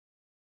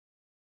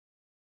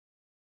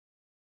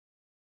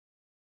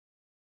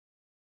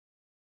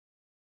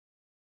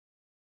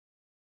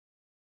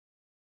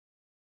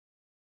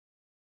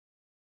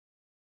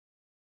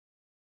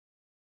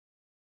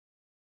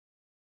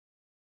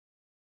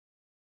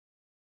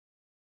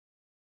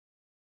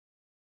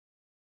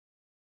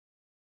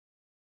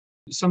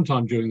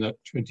sometime during that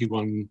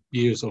 21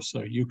 years or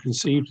so, you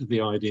conceived of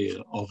the idea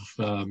of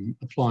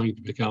applying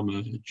to become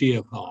a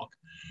geopark,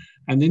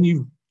 and then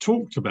you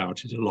talked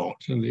about it a lot,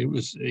 and it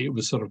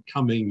was sort of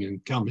coming,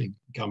 and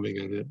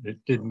it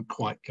didn't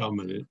quite come,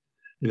 and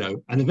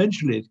and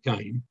eventually it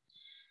came.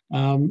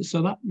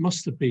 So that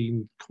must have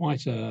been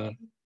quite a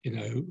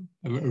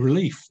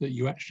relief that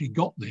you actually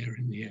got there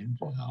in the end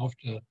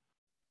after.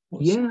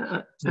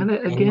 And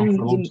again,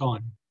 for a long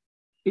time.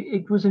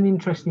 It was an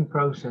interesting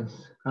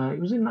process. It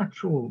was a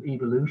natural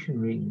evolution,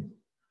 really,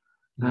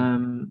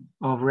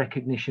 of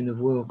recognition of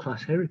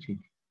world-class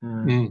heritage.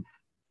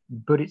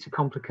 But it's a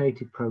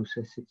complicated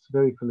process. It's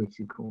very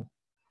political.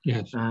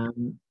 Yes.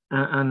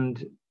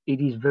 And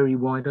it is very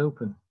wide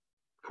open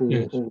for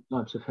all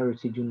types of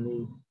heritage and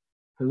the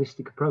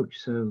holistic approach.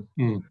 So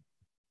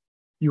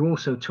you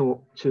also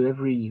talk to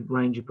every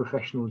range of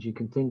professionals you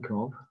can think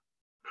of,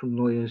 from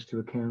lawyers to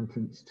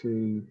accountants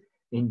to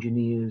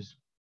engineers,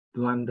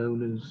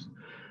 landowners,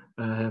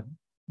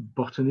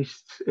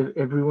 botanists,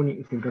 everyone you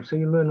can think of. So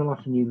you learn a lot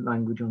of new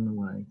language on the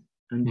way,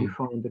 and you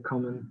find a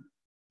common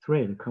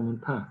thread, a common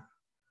path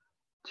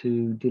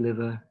to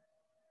deliver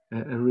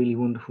a really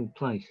wonderful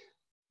place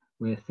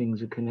where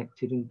things are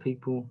connected and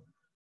people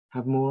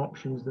have more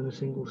options than a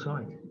single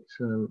site.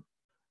 So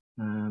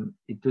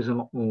it does a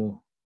lot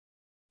more,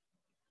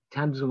 it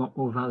adds a lot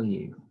more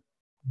value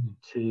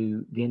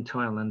to the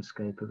entire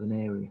landscape of an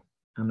area,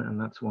 and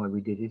that's why we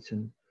did it,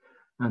 and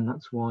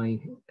that's why,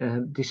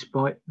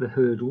 despite the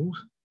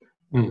hurdles,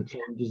 and the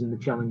changes and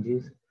the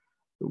challenges,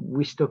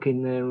 we stuck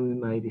in there and we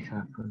made it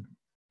happen,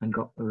 and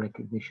got the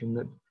recognition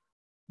that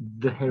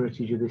the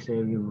heritage of this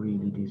area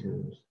really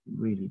deserves. It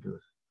really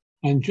does.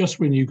 And just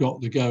when you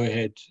got the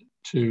go-ahead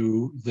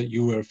to that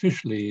you were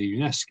officially a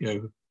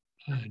UNESCO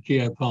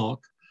geopark,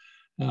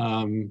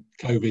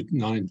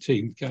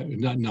 COVID-19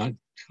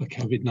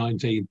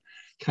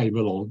 came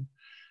along.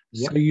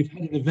 Yep. So you've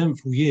had an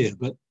eventful year,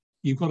 but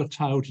you've got a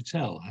tale to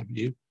tell, haven't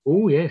you?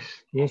 Oh, yes.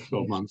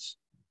 12 months.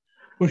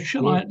 Well,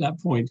 shall I at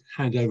that point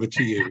hand over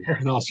to you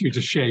and ask you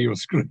to share your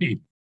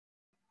screen?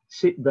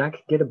 Sit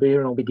back, get a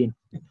beer, and I'll begin.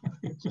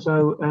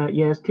 So,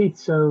 as Keith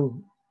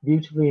so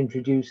beautifully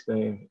introduced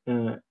there,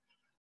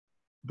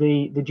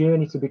 the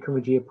journey to become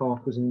a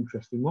geopark was an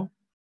interesting one.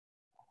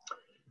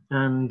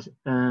 And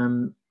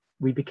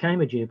we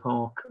became a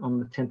geopark on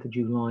the 10th of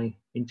July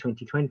in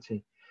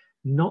 2020.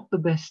 Not the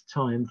best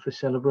time for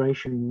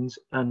celebrations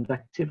and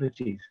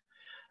activities,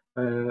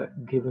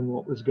 given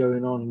what was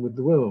going on with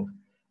the world.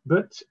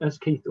 But as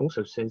Keith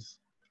also says,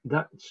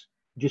 that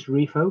just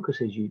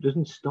refocuses you,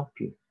 doesn't stop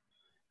you.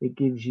 It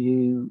gives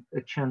you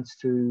a chance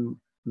to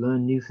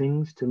learn new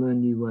things, to learn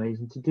new ways,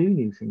 and to do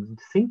new things, and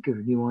to think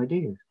of new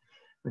ideas,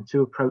 and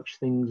to approach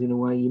things in a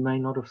way you may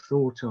not have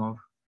thought of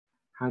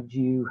had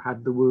you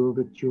had the world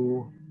at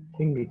your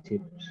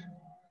fingertips.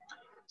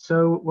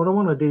 So what I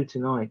want to do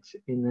tonight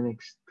in the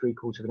next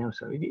 3/4 of an hour or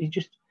so is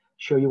just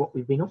show you what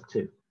we've been up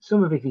to.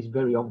 Some of it is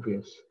very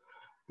obvious,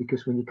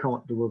 because when you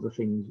can't do other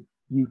things,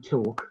 you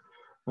talk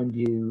and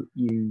you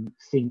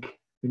think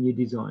and you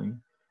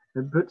design.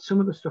 But some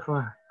of the stuff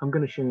I'm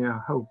going to show you, I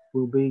hope,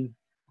 will be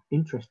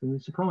interesting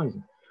and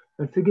surprising.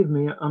 And forgive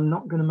me, I'm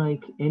not going to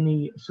make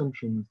any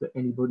assumptions that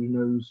anybody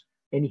knows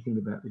anything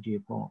about the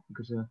geopark,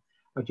 because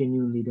I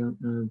genuinely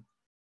don't know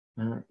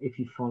if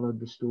you followed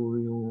the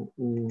story or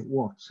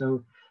what.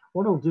 So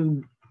what I'll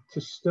do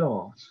to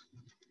start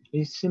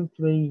is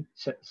simply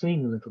set the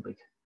scene a little bit.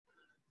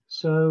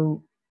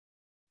 So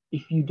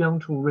if you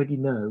don't already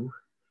know,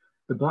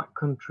 the Black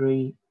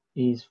Country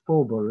is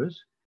 4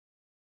 boroughs,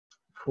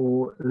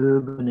 4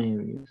 urban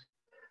areas,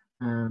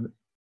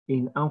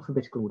 in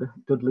alphabetical order: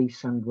 Dudley,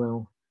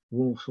 Sandwell,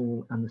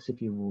 Walsall, and the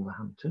city of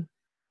Wolverhampton.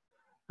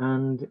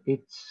 And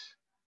it's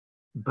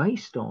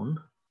based on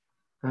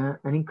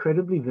an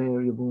incredibly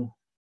variable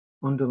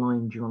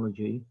underlying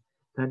geology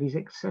that is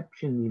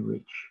exceptionally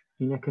rich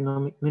in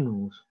economic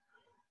minerals.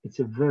 It's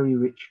a very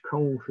rich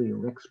coal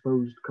field,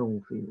 exposed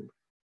coal field,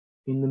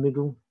 in the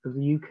middle of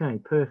the UK,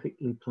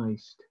 perfectly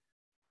placed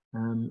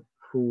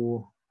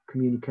for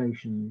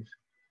communications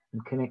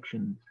and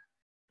connections.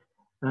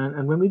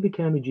 And when we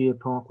became a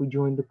geopark, we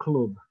joined the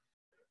club.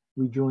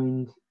 We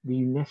joined the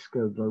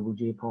UNESCO Global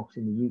Geoparks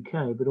in the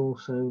UK, but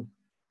also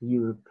the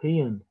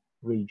European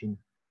region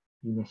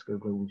UNESCO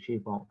Global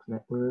Geoparks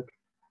Network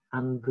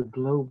and the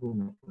global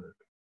network.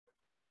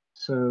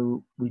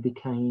 So we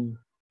became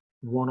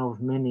one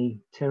of many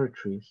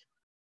territories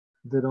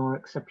that are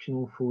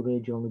exceptional for their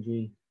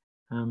geology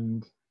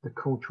and the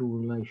cultural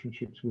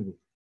relationships with it.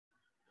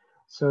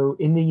 So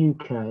in the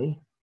UK,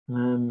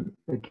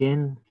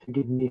 again,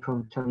 forgive me if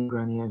I'm telling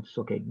Granny how to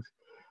suck eggs,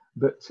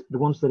 but the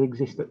ones that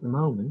exist at the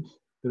moment,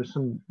 there are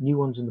some new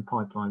ones in the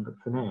pipeline, but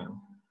for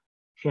now,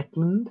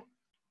 Shetland,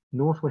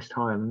 Northwest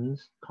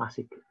Highlands,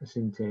 classic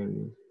ascent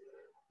areas,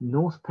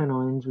 North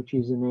Pennines, which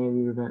is an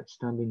area of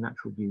outstanding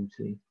natural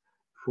beauty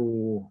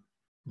for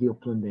the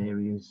upland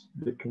areas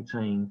that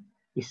contain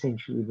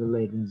essentially the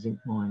lead and zinc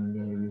mining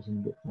areas and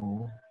a bit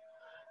more.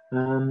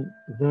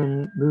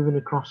 Then moving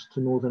across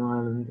to Northern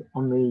Ireland.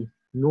 On the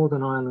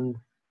Northern Ireland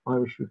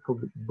Irish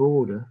Republic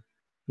border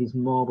is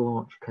Marble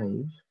Arch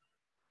Caves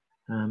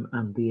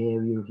and the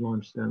area of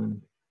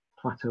limestone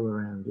plateau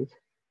around it.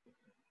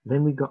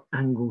 Then we've got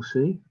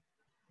Anglesey,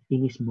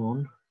 Innis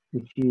Mon,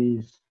 which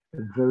is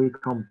a very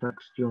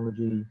complex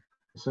geology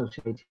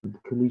associated with the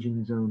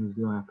collision zone of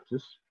the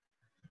Iapetus.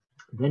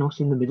 Then us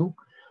in the middle,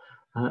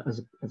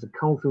 as a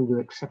coalfield with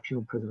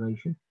exceptional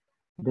preservation.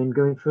 Then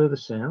going further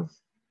south,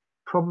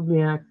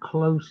 probably our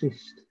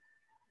closest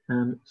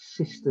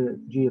sister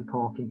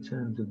geopark in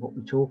terms of what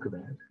we talk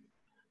about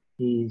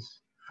is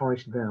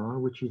Forest Bower,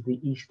 which is the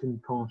eastern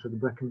part of the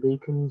Brecon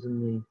Beacons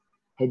and the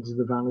heads of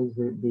the valleys,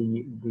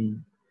 the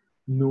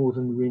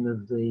northern rim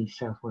of the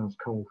South Wales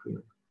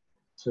coalfield.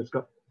 So it's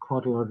got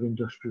quite a lot of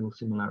industrial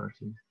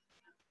similarities.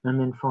 And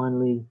then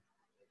finally,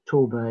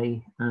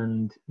 Torbay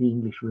and the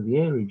English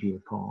Riviera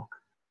Geopark,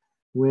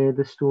 where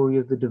the story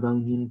of the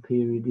Devonian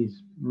period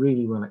is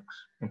really well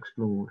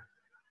explored,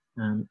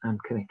 and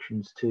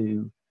connections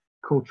to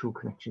cultural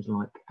connections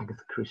like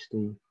Agatha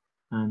Christie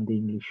and the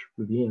English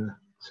Riviera.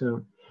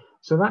 So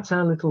that's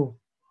our little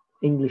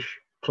English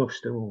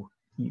cluster, or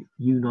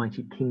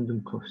United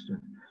Kingdom cluster.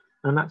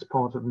 And that's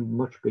part of a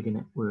much bigger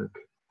network,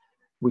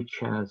 which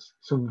has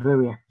some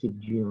very active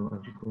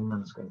geological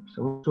landscapes.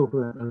 So we'll talk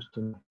about those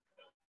two.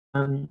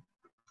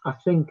 I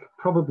think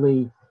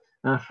probably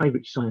our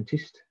favourite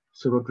scientist,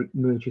 Sir Roderick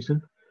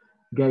Murchison,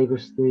 gave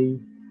us the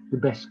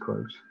best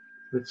quote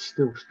that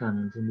still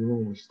stands and will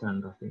always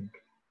stand, I think,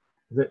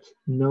 that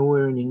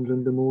nowhere in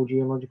England are more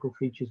geological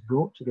features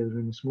brought together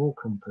in a small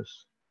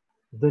compass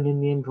than in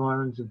the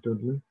environs of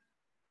Dudley,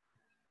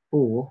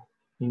 or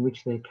in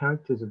which their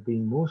characters have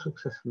been more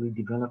successfully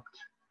developed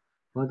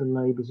by the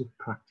labours of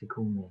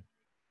practical men.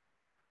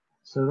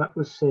 So that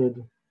was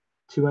said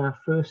to our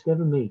first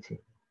ever meeting,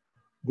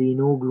 the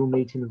inaugural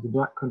meeting of the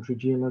Black Country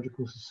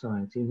Geological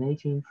Society in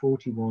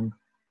 1841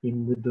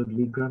 in the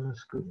Dudley Grammar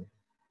School.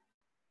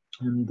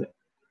 And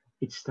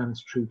it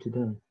stands true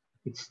today.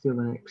 It's still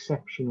an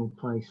exceptional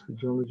place for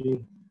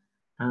geology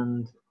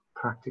and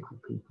practical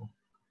people.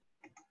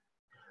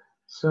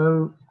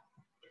 So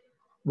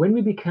when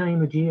we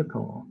became a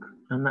geopark,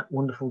 and that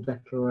wonderful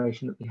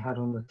declaration that we had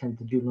on the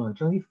 10th of July,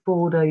 it's only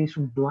 4 days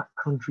from Black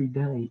Country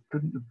Day, it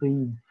couldn't have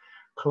been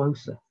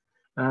closer.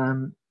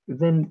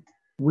 Then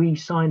we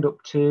signed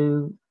up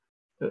to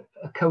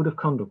a code of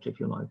conduct, if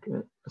you like,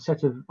 a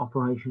set of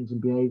operations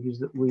and behaviours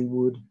that we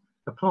would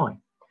apply.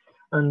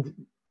 And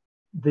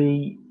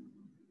the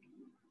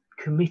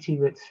committee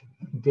that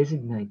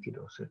designated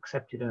us,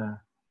 accepted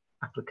our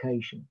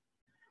application,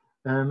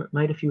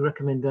 made a few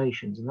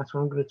recommendations, and that's what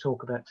I'm going to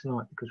talk about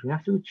tonight, because we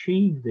have to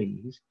achieve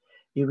these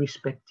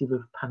irrespective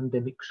of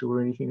pandemics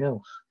or anything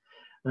else.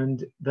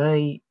 And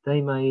they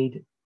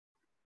made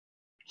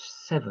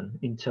 7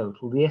 in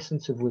total, the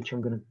essence of which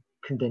I'm going to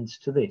condense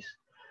to this: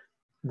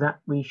 that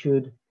we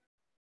should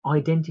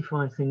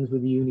identify things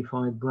with a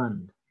unified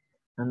brand,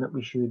 and that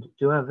we should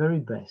do our very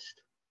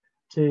best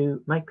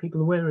to make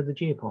people aware of the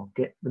geopark,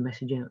 get the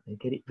message out there,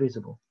 get it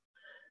visible.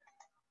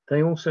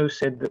 They also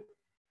said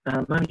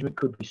that management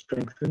could be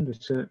strengthened.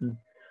 There's certain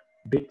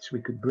bits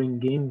we could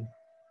bring in,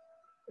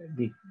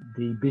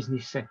 the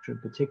business sector in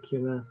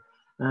particular,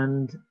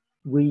 and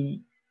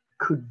we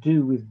could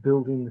do with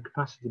building the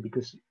capacity,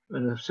 because,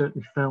 and I've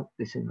certainly felt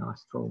this in the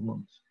last 12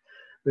 months,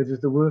 that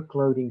as the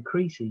workload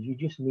increases, you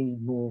just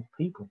need more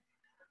people,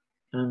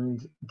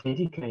 and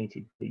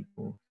dedicated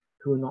people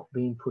who are not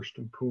being pushed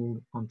and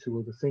pulled onto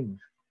other things.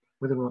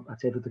 Whether or not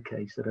that's ever the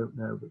case, I don't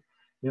know, but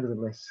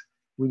nevertheless,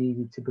 we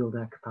needed to build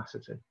our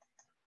capacity.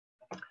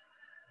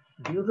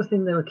 The other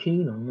thing they were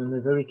keen on, and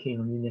they're very keen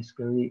on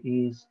UNESCO,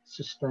 is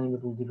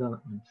sustainable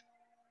development,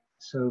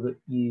 so that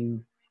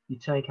you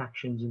take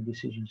actions and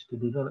decisions to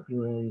develop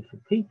your area for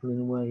people in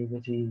a way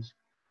that is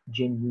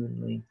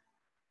genuinely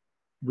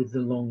with the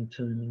long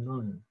term in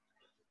mind.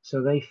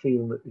 So they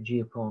feel that the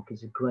geopark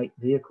is a great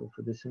vehicle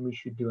for this, and we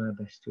should do our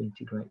best to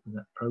integrate with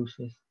that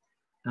process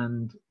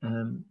and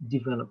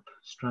develop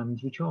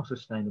strands which are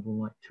sustainable,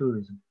 like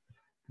tourism,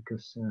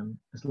 because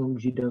as long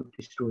as you don't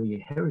destroy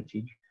your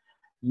heritage,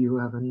 you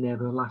have an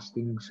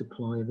everlasting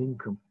supply of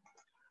income,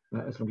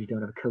 as long as you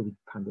don't have a COVID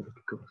pandemic,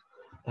 of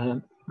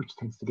course, which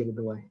tends to get in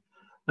the way.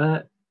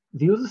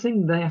 The other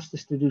thing they asked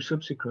us to do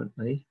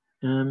subsequently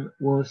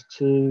was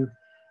to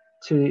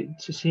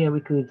see how we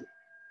could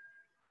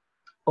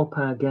up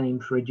our game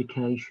for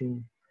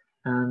education,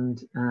 and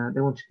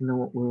they wanted to know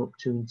what we're up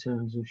to in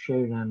terms of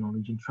sharing our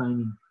knowledge and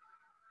training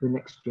the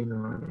next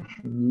generation,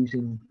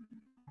 using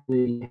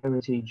the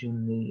heritage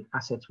and the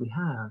assets we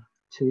have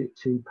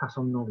to pass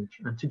on knowledge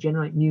and to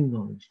generate new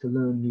knowledge, to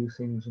learn new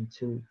things, and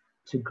to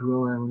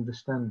grow our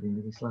understanding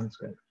of this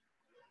landscape.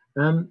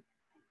 And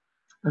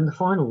the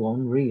final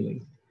one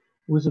really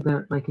was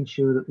about making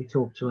sure that we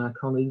talk to our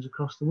colleagues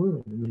across the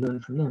world and we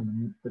learn from them,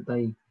 and that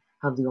they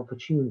have the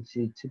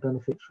opportunity to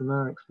benefit from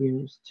our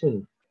experience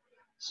too.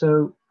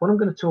 So what I'm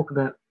going to talk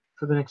about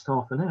for the next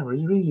half an hour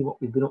is really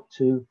what we've been up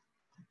to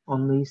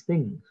on these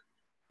things,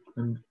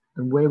 and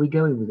where we're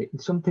going with it.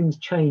 And some things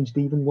changed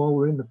even while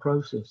we're in the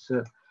process.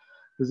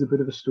 There's a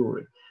bit of a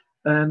story.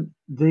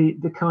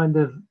 The kind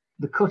of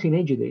the cutting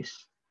edge of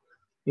this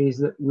is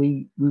that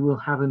we will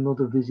have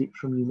another visit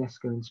from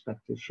UNESCO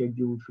inspectors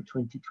scheduled for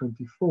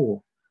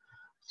 2024.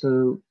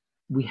 So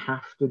we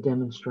have to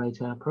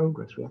demonstrate our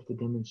progress. We have to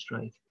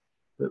demonstrate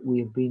that we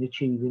have been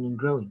achieving and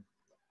growing.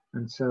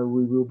 And so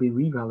we will be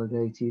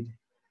revalidated.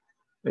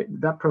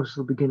 That process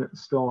will begin at the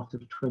start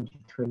of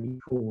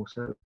 2024.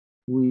 So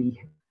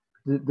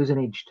there's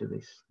an edge to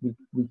this.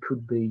 We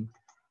could be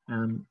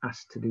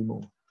asked to do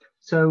more.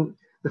 So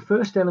the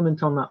first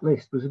element on that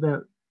list was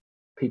about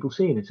people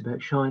seeing it,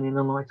 about shining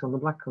a light on the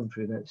Black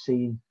Country, about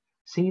seeing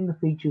the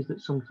features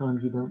that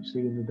sometimes you don't see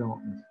in the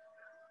darkness.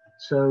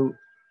 So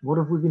what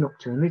have we been up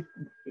to? And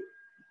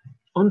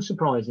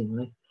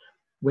unsurprisingly,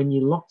 when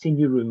you're locked in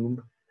your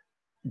room,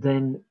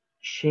 then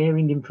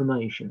sharing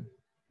information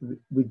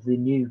with the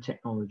new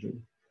technology,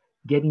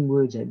 getting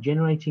words out,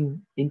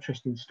 generating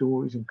interesting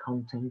stories and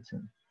content,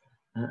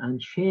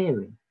 and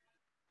sharing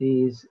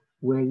is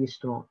where you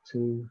start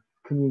to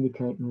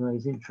communicate and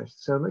raise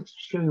interest. So let's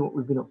show you what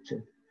we've been up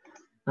to,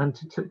 and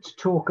to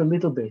talk a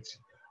little bit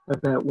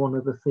about one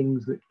of the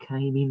things that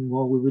came in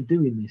while we were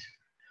doing this.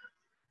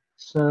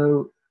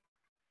 So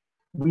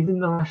within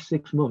the last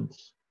 6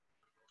 months,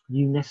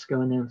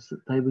 UNESCO announced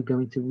that they were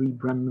going to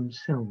rebrand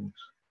themselves.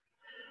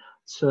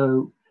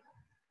 So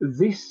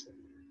this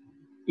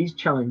is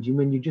challenging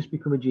when you just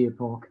become a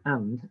geopark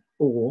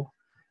or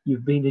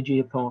you've been a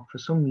geopark for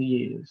some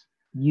years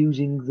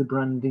using the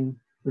branding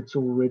that's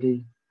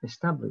already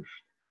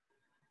established.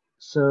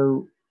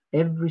 So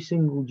every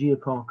single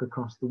geopark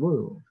across the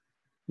world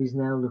is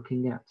now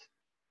looking at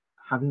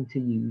having to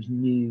use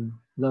new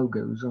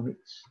logos on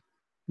its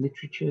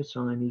literature,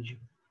 signage,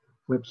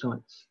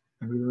 websites,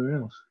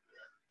 everywhere else.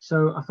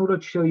 So I thought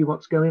I'd show you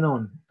what's going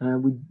on.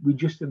 We're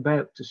just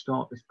about to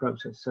start this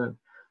process. So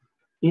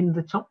in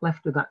the top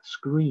left of that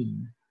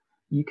screen,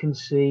 you can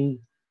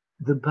see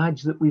the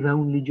badge that we've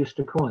only just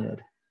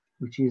acquired,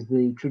 which is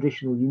the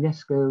traditional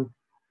UNESCO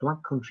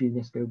Black Country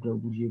UNESCO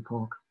Global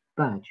Geopark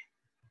badge.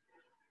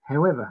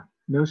 However,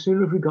 no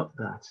sooner have we got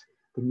that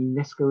than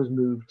UNESCO has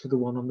moved to the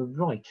one on the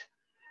right,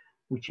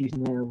 which is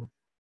now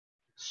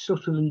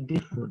subtly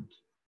different.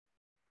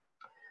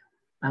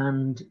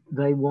 And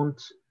they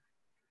want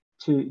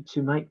to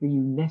make the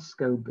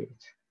UNESCO bit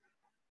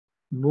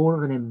more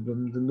of an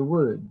emblem than the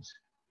words.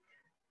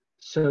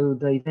 So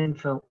they then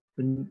felt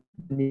the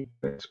need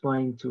to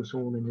explain to us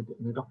all in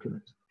a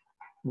document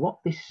what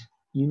this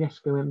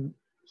UNESCO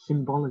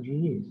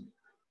symbology is.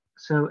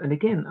 So, and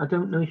again, I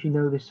don't know if you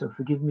know this, so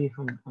forgive me if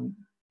I'm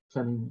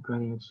telling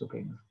granny and stuff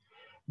in.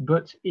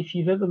 But if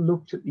you've ever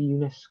looked at the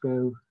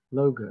UNESCO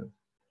logo,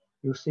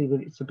 you'll see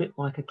that it's a bit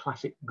like a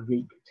classic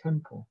Greek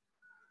temple,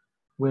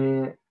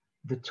 where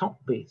the top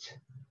bit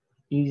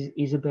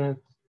is about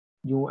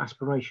your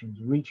aspirations,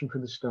 reaching for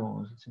the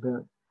stars. It's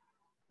about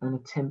an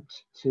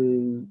attempt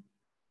to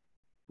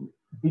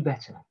be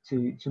better,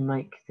 to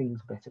make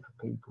things better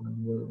for people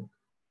in the world.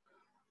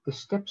 The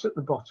steps at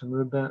the bottom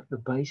are about the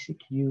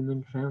basic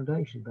human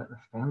foundation, about the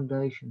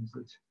foundations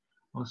that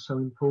are so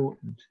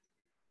important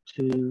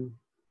to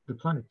the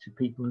planet, to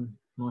people and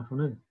life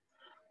on Earth.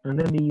 And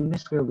then the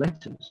UNESCO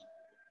letters,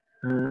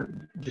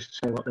 just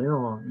to say what they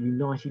are: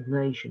 United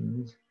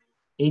Nations,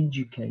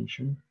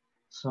 Education,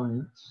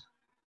 Science,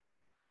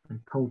 and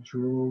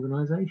Cultural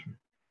Organization.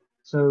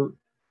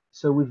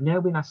 So we've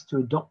now been asked to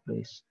adopt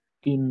this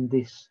in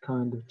this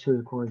kind of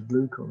turquoise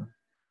blue color.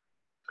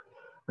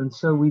 And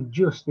so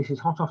this is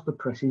hot off the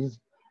presses,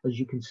 as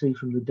you can see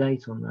from the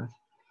date on that.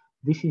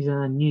 This is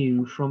our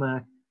new, from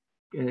our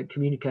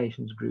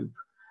communications group,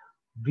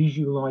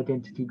 visual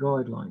identity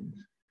guidelines.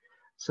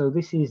 So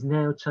this is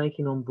now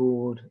taking on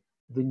board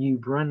the new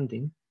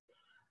branding,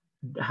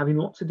 having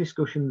lots of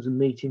discussions and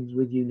meetings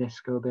with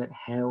UNESCO about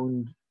how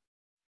and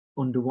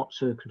under what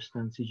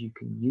circumstances you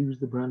can use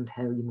the brand,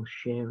 how you must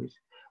share it,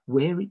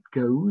 where it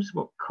goes,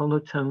 what color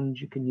tones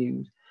you can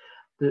use.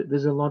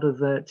 There's a lot of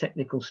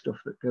technical stuff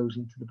that goes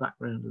into the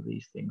background of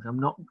these things.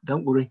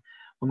 Don't worry,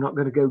 I'm not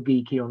going to go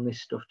geeky on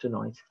this stuff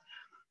tonight.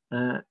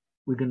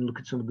 We're going to look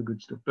at some of the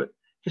good stuff, but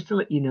just to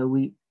let you know,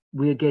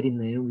 we are getting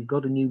there. We've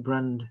got a new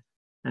brand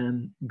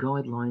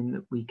guideline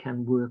that we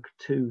can work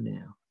to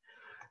now.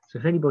 So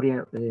if anybody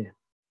out there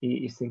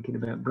is thinking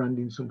about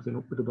branding something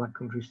up with the Black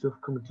Country stuff,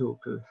 come and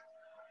talk to us.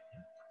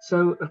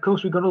 So of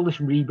course we've got all this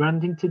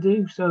rebranding to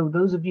do. So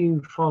those of you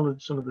who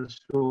followed some of the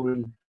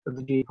story of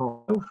the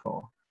geopark so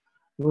far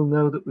will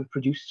know that we've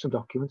produced some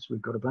documents.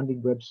 We've got a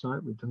branding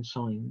website, we've done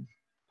signs,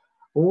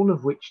 all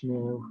of which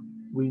now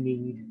we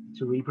need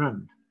to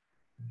rebrand.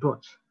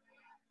 But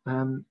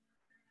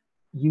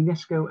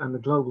UNESCO and the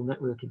global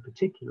network in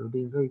particular are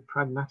being very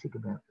pragmatic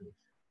about this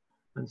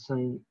and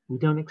saying, we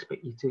don't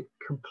expect you to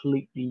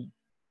completely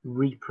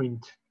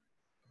reprint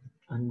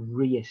and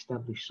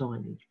re-establish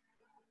signage.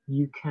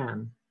 You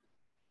can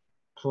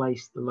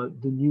place the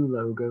new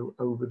logo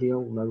over the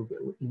old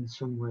logo in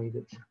some way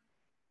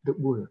that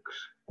works.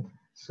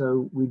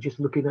 So we're just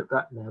looking at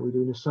that now. We're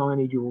doing a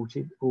signage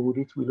audit.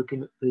 We're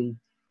looking at the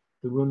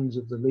runs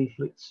of the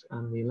leaflets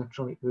and the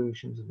electronic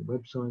versions of the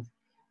website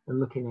and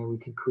looking how we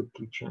can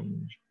quickly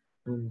change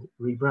and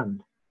rebrand.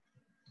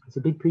 It's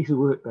a big piece of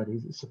work, that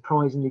is. It's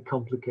surprisingly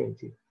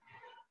complicated,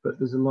 but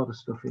there's a lot of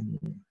stuff in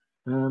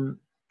there.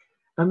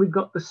 And we've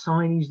got the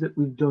signage that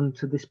we've done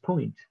to this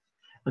point,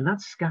 and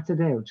that's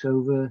scattered out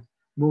over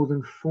more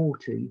than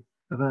 40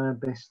 of our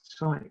best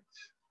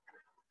sites.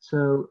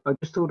 So I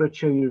just thought I'd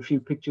show you a few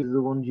pictures of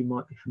the ones you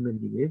might be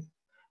familiar with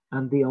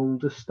and the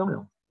older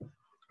style.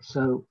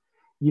 So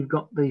you've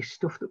got the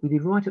stuff that we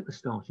did right at the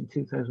start in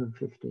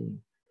 2015,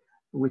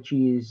 which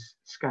is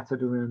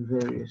scattered around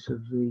various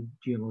of the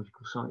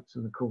geological sites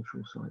and the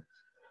cultural sites.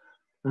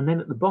 And then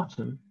at the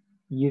bottom,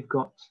 you've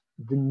got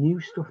the new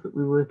stuff that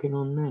we're working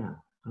on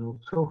now. And I'll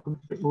talk a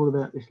bit more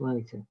about this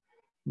later,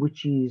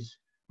 which is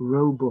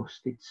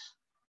robust. It's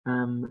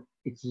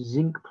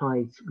zinc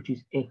plate, which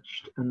is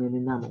etched and then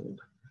enameled,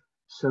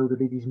 so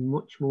that it is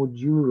much more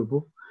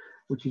durable,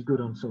 which is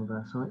good on some of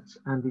our sites,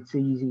 and it's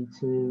easy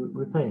to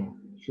repair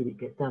should it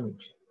get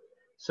damaged.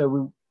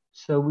 So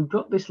we've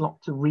got this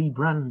lot to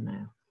rebrand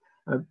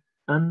now,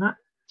 and that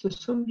to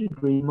some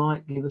degree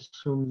might give us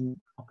some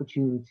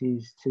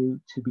opportunities to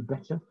be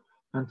better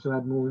and to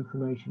add more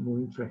information, more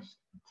interest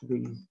to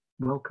these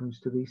welcomes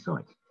to these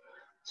sites.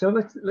 So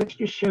let's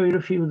just show you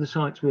a few of the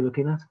sites we're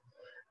looking at.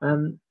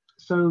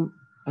 So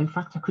in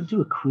fact, I could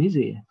do a quiz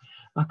here.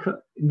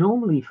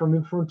 Normally, if I'm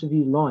in front of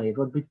you live,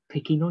 I'd be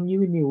picking on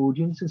you in the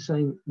audience and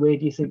saying, where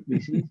do you think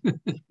this is?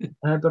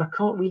 But I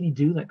can't really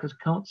do that because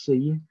I can't see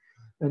you.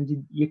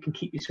 And you can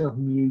keep yourself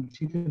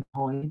muted and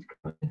hide.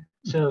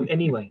 So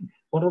anyway,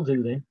 what I'll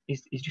do then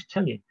is just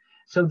tell you.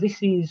 So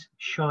this is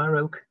Shire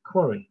Oak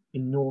Quarry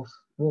in North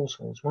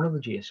Walsall. It's one of the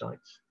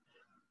geosites.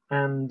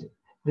 And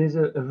there's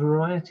a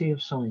variety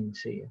of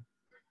signs here.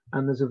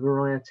 And there's a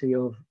variety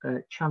of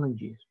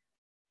challenges.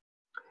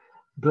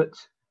 But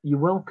you're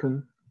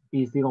welcome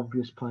is the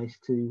obvious place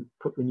to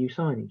put the new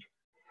signage.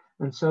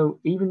 And so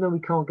even though we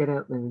can't get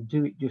out there and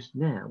do it just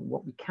now,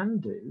 what we can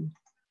do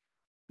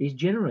is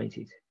generate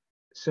it.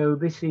 So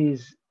this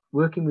is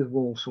working with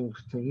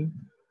Walsall's team,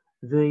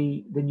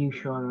 the new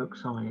Shire Oak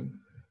sign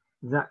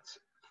that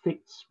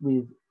fits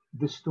with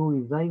the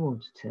story they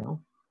want to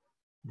tell,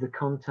 the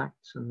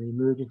contacts and the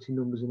emergency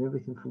numbers and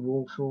everything for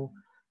Walsall,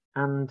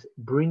 and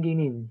bringing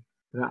in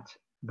that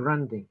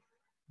branding.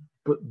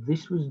 But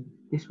this was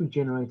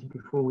generated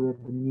before we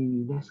had the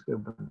new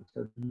UNESCO brand,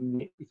 so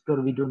it's got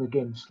to be done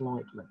again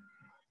slightly.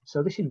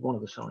 So this is one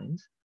of the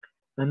signs.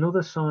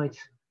 Another site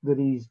that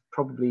is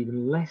probably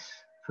even less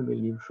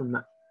familiar from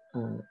that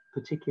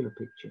particular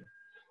picture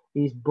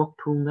is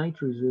Buckpool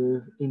Nature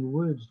Reserve in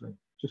Wordsley,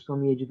 just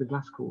on the edge of the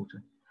Glass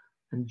Quarter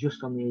and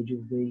just on the edge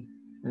of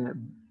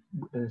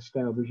the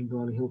Stourbridge and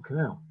Blarney Hill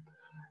Canal.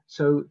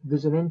 So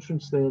there's an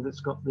entrance there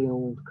that's got the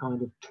old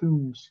kind of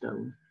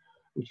tombstone,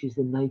 which is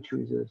the nature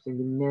reserve thing.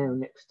 And now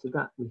next to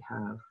that, we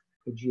have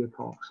a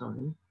geopark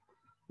sign,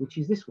 which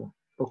is this one,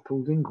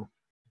 Buckpool Dingle.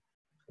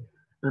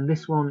 And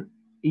this one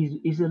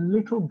is a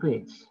little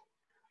bit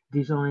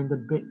designed a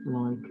bit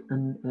like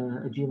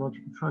a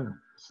geological trail,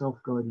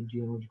 self-guided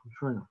geological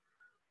trail.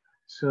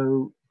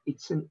 So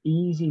it's an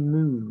easy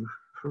move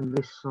from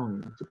this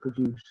sign to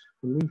produce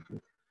a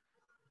leaflet.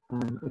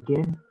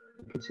 Again,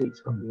 you can see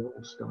it's got the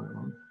old style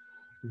on.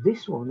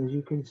 This one, as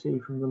you can see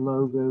from the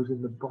logos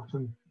in the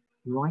bottom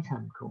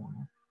right-hand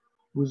corner,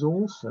 was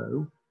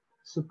also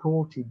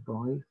supported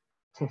by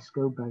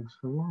Tesco Bags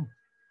for Life.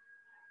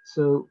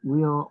 So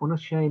we are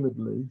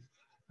unashamedly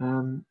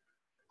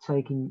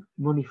taking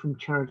money from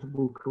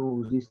charitable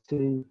causes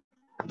to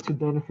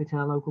benefit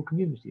our local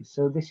communities.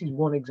 So this is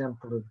one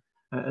example of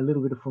a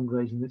little bit of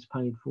fundraising that's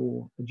paid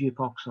for a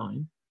geopark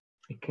sign.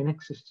 It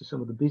connects us to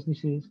some of the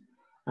businesses,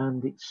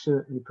 and it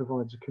certainly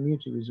provides a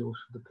community resource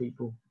for the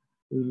people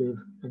who live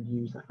and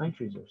use that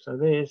nature reserve. So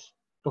there's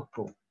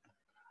Buckpool.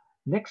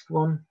 Next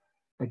one,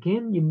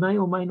 again, you may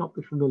or may not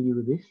be familiar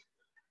with this,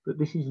 but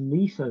this is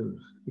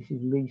Leeso's. This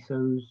is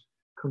Leeso's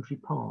Country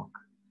Park.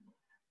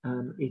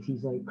 It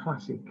is a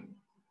classic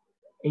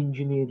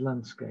engineered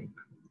landscape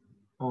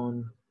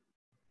on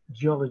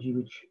geology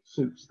which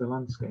suits the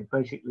landscape.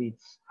 Basically,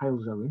 it's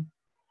Halesowen,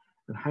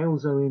 and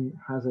Halesowen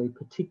has a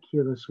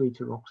particular suite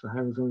of rocks, the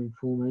Halesowen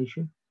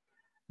Formation,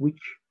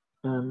 which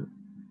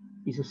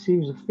is a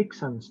series of thick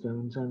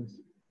sandstones and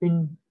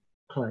thin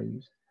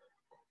clays,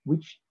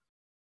 which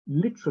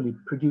literally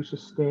produce a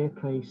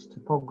staircase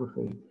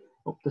topography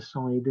up the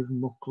side of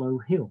Mucklow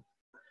Hill.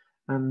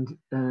 And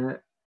a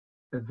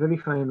very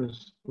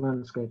famous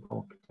landscape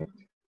architect,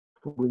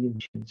 William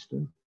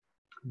Shenstone,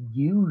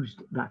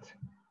 used that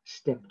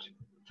stepped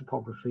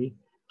topography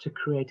to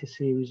create a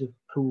series of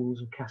pools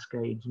and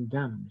cascades and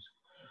dams.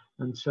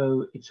 And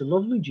so it's a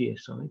lovely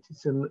geosite.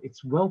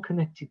 It's well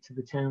connected to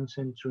the town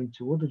centre and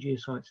to other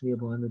geosites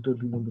nearby in the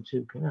Dudley No.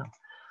 2 Canal.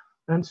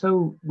 And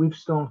so we've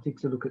started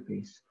to look at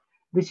this.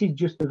 This is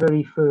just the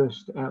very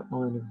first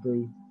outline of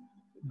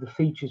the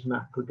features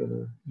map we're going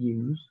to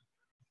use.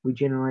 We're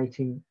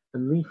generating a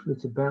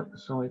leaflet about the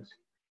site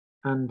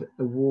and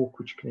a walk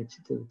which connects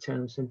it to the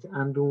town centre.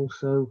 And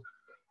also,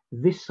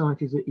 this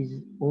site is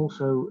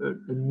also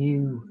a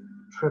new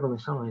Treble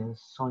SI, a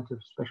site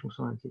of special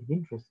scientific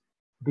interest,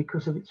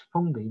 because of its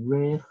fungi,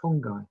 rare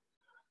fungi.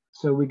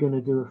 So we're going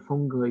to do a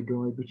fungi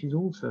guide, which is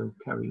also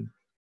carrying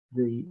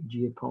the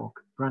Geopark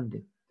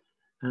branding.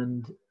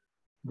 And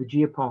the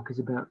Geopark is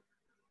about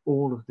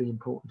all of the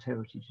important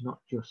heritage, not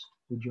just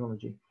the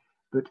geology,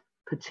 but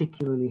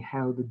particularly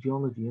how the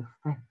geology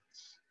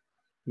affects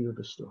the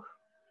other stuff.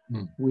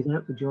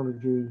 Without the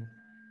geology,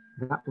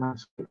 that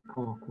landscape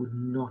park would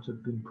not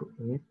have been put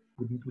there,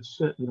 would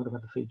certainly not have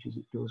had the features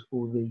it does,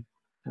 or the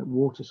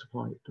water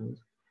supply it does.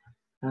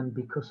 And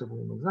because of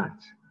all of that,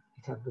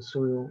 it had the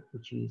soil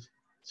which is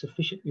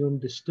sufficiently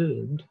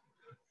undisturbed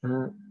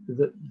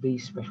that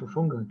these special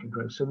fungi can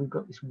grow. So we've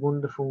got this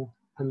wonderful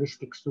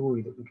holistic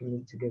story that we can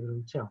link together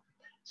and tell.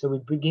 So we're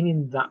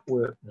beginning that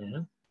work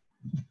now.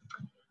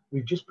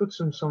 We've just put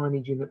some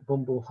signage in at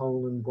Bumble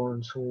Hole and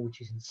Warren's Hall,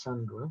 which is in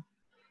Sandwell.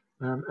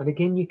 And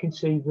again, you can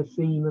see the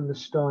theme and the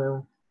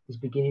style is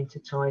beginning to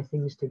tie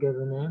things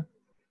together now.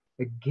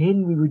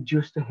 Again, we were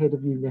just ahead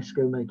of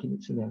UNESCO making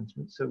its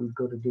announcement, so we've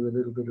got to do a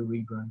little bit of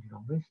rebranding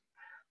on this.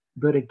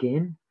 But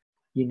again,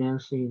 you're now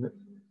seeing that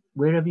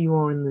wherever you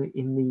are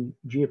in the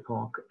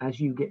Geopark, as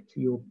you get to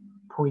your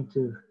point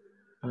of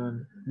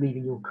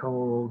leaving your car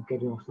or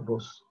getting off the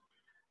bus,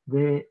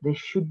 there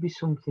should be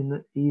something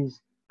that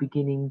is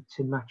beginning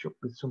to match up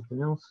with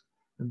something else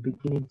and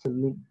beginning to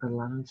link the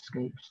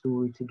landscape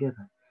story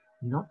together,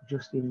 not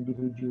just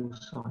individual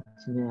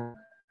sites, now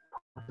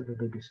part of a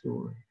bigger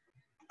story.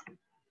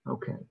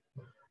 Okay,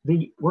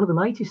 one of the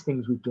latest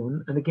things we've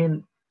done, and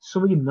again,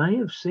 some of you may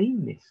have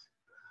seen this.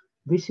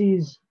 This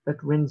is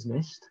at Wren's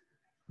Nest.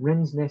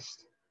 Wren's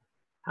Nest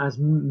has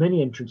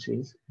many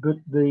entrances, but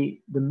the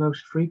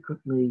most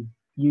frequently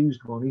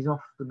used one is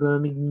off the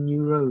Birmingham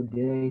New Road,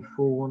 the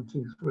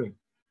A4123,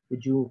 the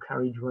dual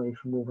carriageway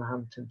from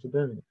Wolverhampton to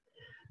Birmingham.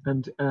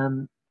 And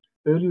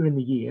earlier in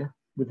the year,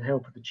 with the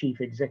help of the chief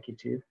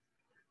executive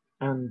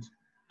and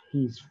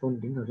his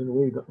funding, I don't know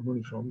where he got the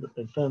money from, but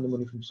they found the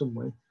money from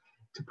somewhere,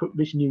 to put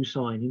this new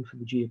sign in for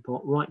the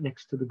Geopark right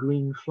next to the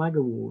Green Flag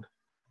Award,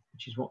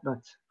 which is what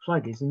that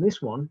flag is. And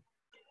this one,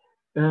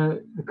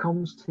 the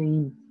comms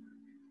team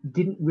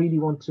didn't really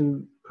want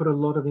to put a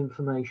lot of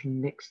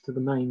information next to the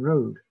main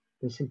road.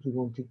 They simply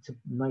wanted to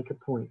make a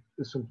point.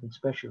 There's something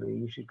special here,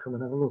 you should come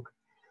and have a look.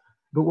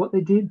 But what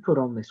they did put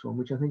on this one,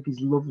 which I think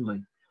is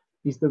lovely,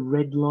 is the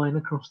red line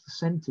across the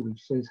centre,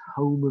 which says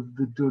home of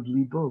the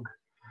Dudley bug,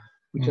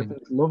 which I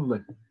think is lovely.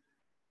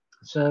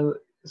 So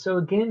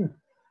again,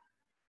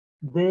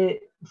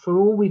 for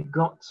all we've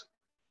got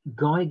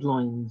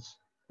guidelines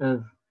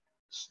of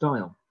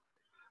style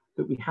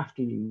that we have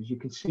to use, you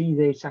can see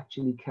that it's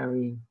actually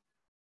carrying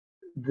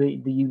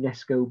the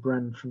UNESCO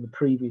brand from the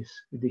previous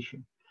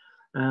edition.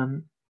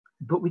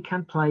 But we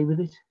can play with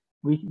it.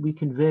 We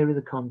can vary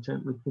the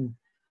content.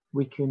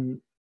 We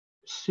can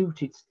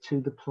suit it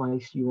to the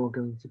place you are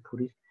going to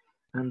put it.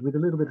 And with a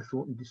little bit of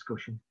thought and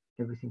discussion,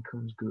 everything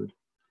comes good.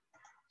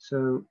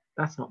 So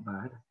that's not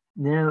bad.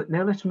 Now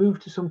let's move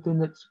to something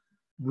that's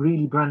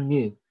really brand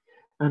new.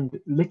 And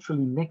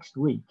literally next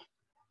week,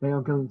 they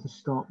are going to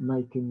start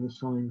making the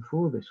sign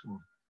for this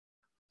one.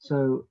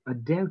 So I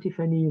doubt if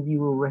any of you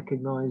will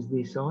recognize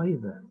this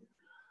either.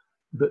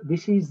 But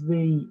this is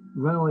the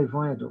railway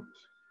viaduct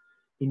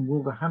in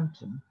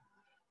Wolverhampton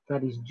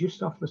that is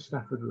just off the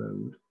Stafford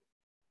Road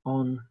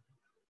on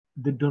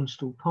the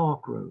Dunstall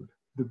Park Road,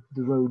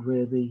 the road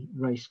where the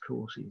race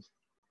course is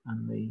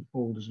and the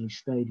Aldersley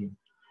Stadium.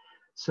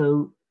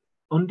 So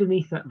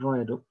underneath that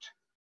viaduct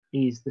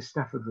is the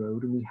Stafford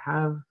Road, and we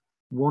have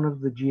one of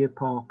the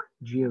Geopark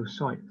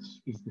geosites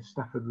is the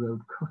Stafford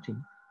Road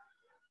cutting.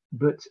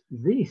 But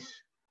this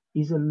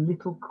is a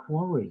little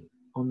quarry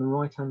on the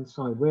right-hand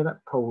side, where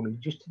that pole is,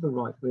 just to the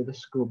right, where the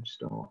scrub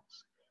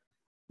starts,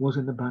 was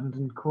an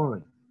abandoned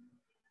quarry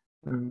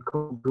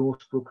called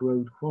Gorsbrook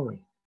Road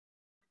Quarry.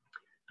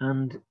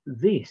 And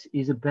this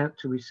is about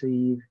to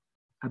receive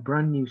a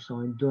brand new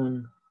sign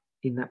done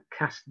in that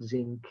cast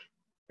zinc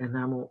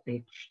enamel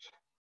etched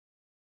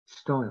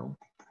style.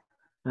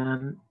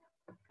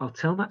 I'll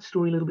tell that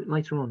story a little bit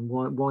later on,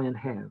 why and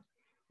how.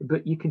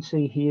 But you can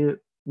see here,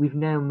 we've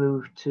now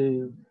moved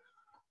to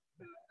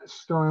a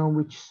style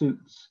which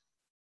suits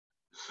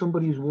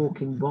somebody who's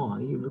walking by,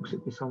 who looks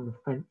at this on the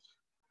fence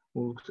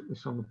or looks at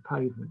this on the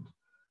pavement,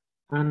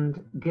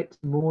 and gets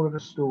more of a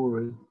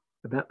story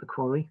about the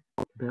quarry,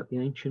 about the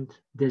ancient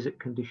desert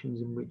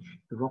conditions in which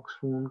the rocks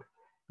formed,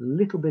 a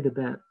little bit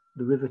about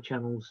the river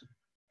channels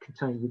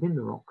contained within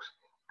the rocks,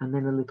 and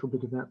then a little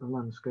bit about the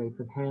landscape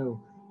and how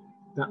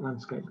that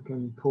landscape became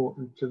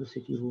important to the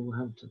city of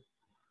Wolverhampton.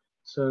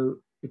 So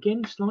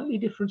again, slightly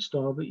different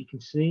style, but you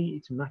can see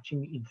it's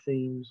matching in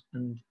themes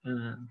and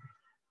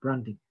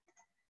branding.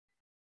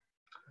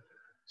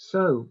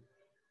 So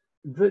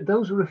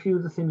those are a few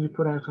of the things we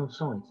put out on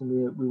site,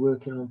 and we're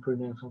working on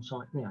putting out on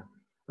site now.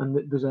 And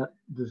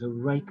there's a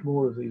rake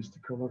more of these to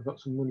come. I've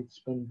got some money to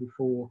spend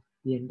before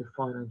the end of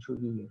financial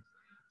year.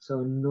 So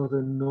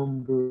another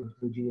number of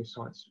the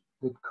geosites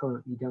that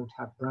currently don't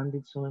have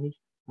branded signage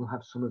will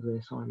have some of their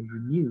signage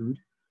renewed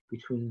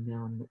between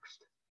now and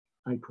next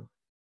April.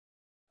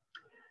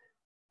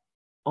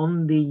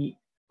 On the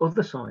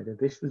other side of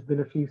this, there's been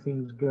a few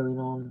things going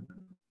on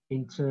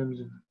in terms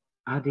of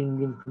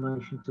adding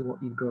information to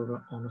what you've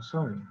got on a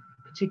sign,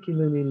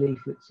 particularly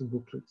leaflets and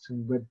booklets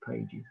and web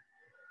pages.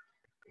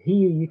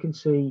 Here you can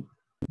see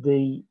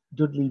the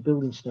Dudley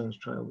Building Stones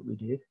Trail that we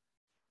did.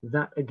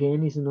 That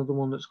again is another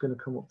one that's going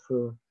to come up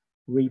for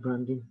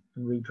rebranding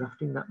and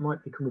redrafting. That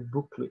might become a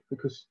booklet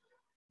because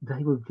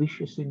they were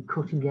vicious in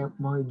cutting out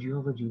my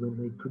geology when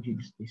they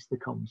produced this, the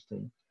comms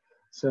team.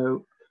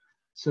 So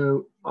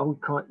I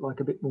would quite like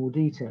a bit more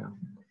detail.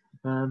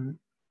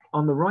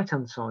 On the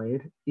right-hand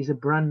side is a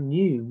brand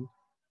new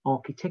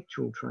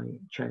architectural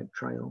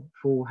trail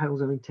for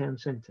Halesome Town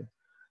Centre.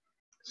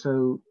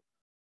 So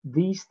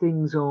these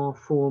things are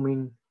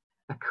forming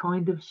a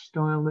kind of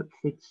style that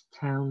fits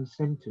town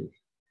centres.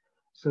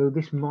 So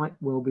this might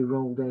well be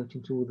rolled out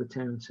into other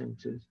town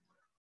centres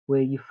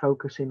where you're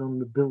focusing on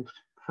the built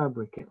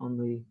fabric, on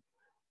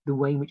the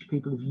way in which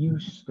people have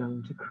used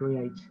stone to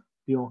create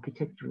the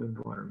architectural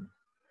environment.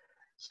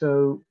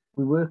 So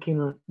we're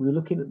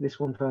looking at this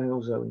one for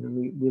Halesome,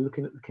 and we're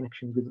looking at the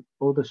connections with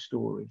other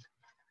stories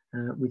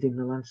within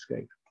the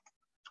landscape.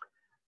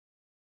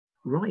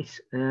 Right,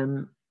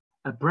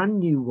 a brand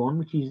new one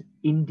which is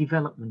in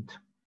development.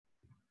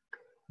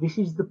 This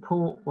is the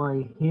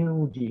Portway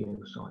Hill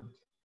geosite,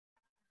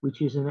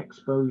 which is an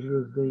exposure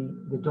of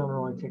the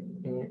dolerite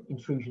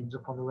intrusions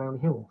up on the Rowley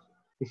Hills.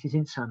 This is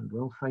in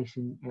Sandwell,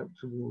 facing out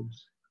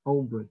towards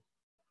Albury.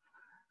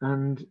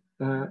 And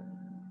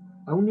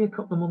only a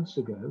couple of months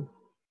ago,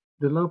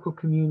 the local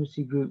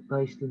community group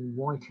based in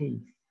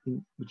Whiteheath,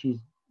 which is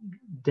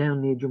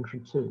down near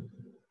Junction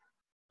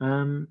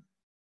 2,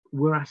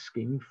 were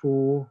asking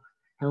for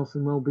health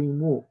and wellbeing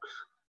walks,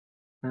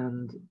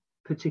 and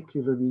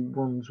particularly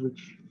ones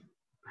which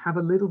have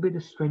a little bit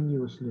of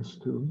strenuousness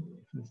to them,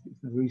 if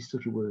there is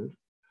such a word,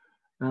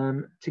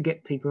 to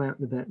get people out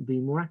and about and be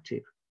more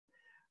active,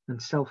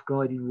 and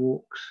self-guided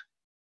walks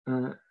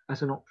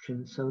as an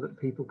option so that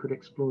people could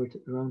explore it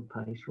at their own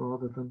pace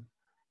rather than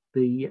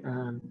be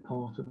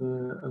part of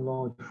a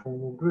large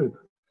formal group.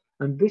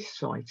 And this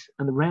site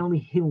and the Rowley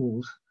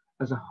Hills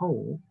as a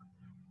whole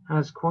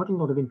has quite a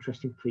lot of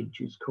interesting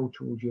features,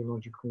 cultural,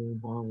 geological,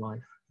 wildlife.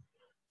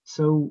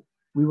 So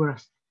we were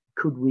asked,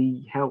 could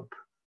we help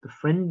the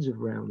Friends of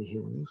Rowley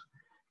Hills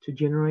to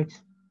generate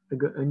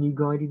a new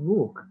guided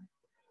walk?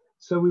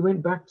 So we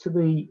went back to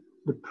the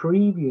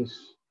previous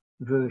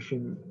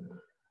version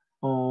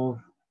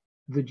of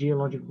the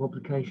geological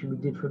publication we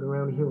did for the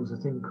Rowley Hills, a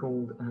thing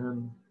called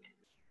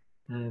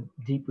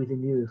Deep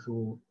Within the Earth,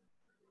 or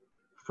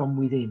From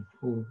Within,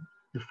 or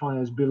The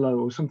Fires Below,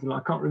 or something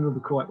like, I can't remember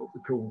quite what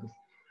we called it.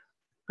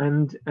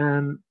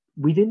 And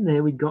within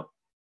there, we got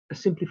a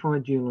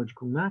simplified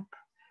geological map,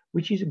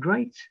 which is a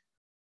great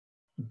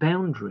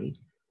boundary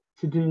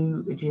to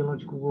do a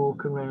geological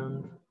walk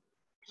around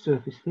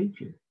surface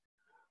features.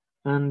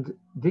 And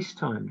this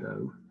time,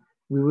 though,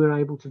 we were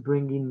able to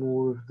bring in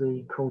more of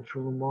the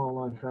cultural and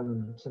wildlife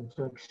elements and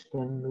to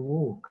extend the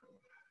walk.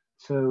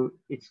 So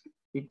it's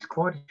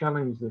quite a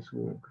challenge, this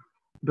walk.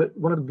 But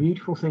one of the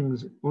beautiful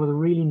things, one of the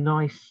really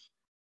nice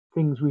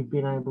things we've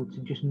been able to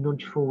just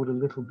nudge forward a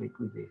little bit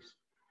with this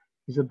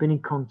is I've been in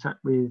contact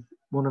with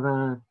one of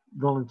our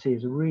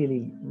volunteers, a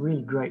really,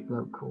 really great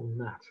bloke called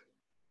Nat.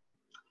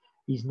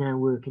 He's now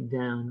working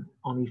down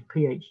on his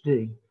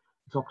PhD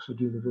at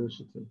Oxford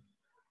University.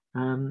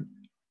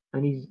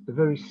 And he's a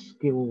very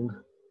skilled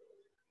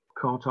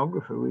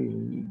cartographer,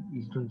 really.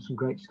 He's done some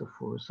great stuff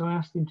for us. So I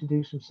asked him to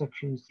do some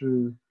sections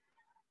through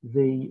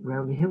the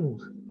Rowley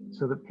Hills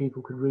so that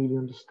people could really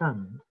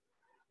understand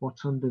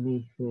what's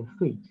underneath their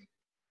feet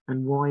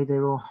and why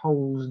there are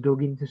holes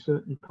dug into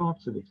certain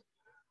parts of it.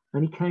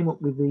 And he came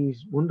up with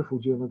these wonderful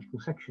geological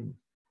sections.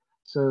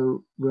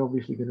 So we're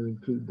obviously going to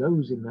include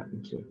those in that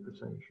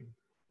interpretation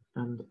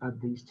and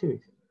add these to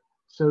it.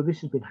 So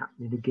this has been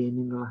happening again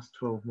in the last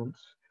 12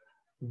 months.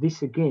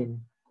 This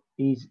again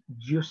is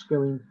just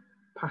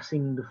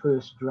passing the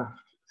first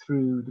draft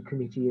through the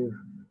committee of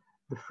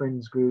the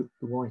Friends Group,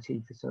 the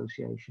Whiteheath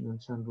Association and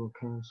Sandwell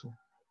Council.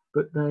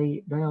 But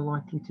they are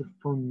likely to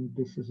fund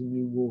this as a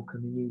new walk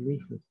and a new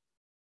leaflet.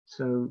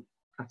 So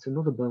that's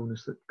another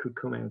bonus that could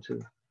come out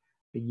of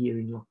a year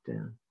in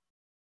lockdown.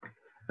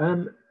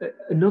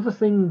 Another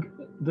thing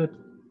that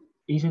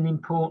is an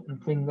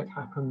important thing that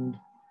happened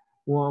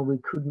while we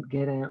couldn't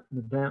get out and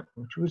about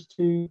much was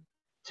to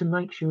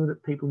make sure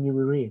that people knew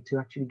we were here, to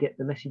actually get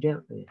the message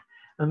out there.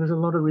 And there's a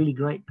lot of really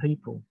great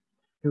people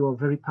who are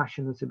very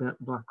passionate about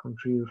the Black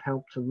Country, who've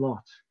helped a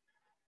lot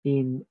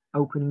in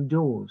opening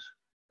doors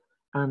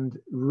and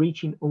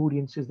reaching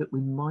audiences that we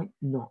might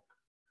not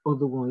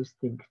otherwise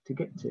think to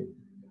get to.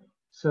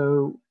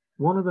 So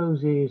one of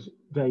those is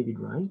David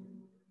Ray,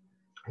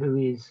 who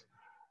is,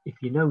 if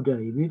you know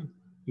David,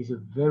 he's a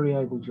very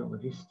able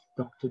geologist,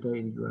 Dr.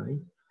 David Ray,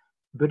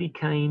 but he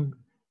came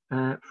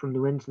from the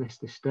Wren's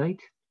Nest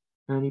estate,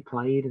 and he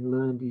played and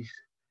learned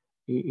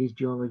his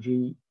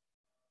geology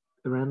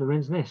around the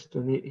Wren's Nest.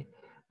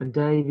 And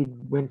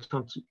David went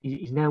on to,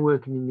 he's now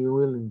working in the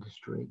oil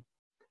industry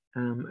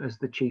as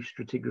the chief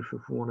stratigrapher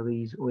for one of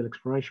these oil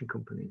exploration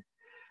companies.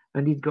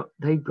 And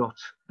they've got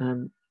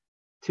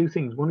two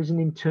things. One is an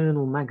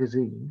internal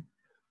magazine,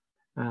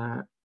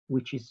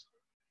 which is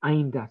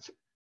aimed at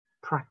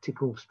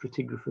practical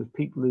stratigraphers,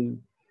 people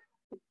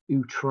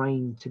who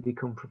train to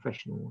become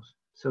professionals.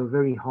 So a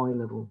very high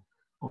level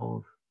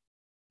of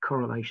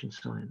correlation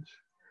science.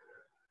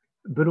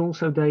 But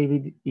also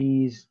David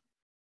is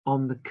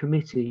on the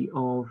committee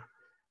of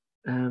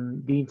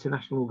the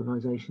international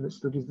organisation that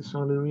studies the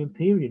Silurian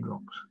period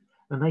rocks.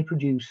 And they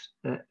produce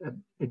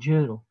a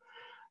journal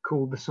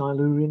called the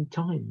Silurian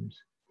Times.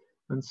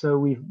 And so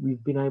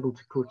we've been able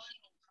to put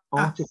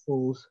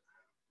articles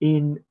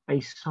in a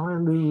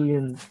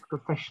Silurian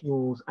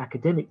professionals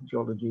academic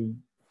geology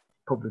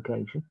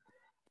publication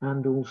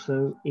and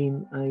also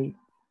in a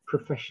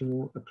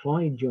professional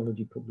applied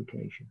geology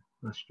publication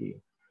last year.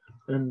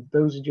 And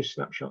those are just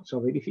snapshots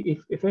of it.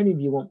 If any of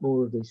you want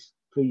more of this,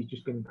 please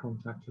just get in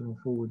contact and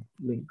I'll forward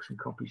links and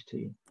copies to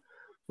you.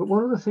 But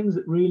one of the things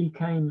that really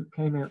came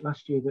out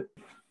last year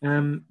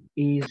that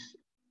is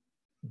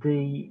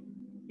the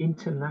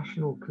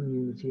international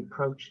community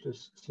approached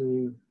us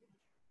to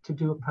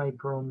do a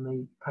paper on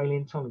the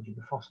paleontology,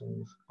 the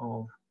fossils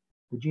of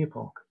the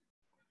geopark.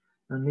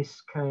 And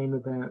this came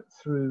about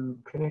through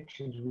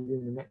connections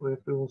within the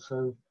network, but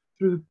also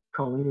through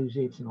Colin, who's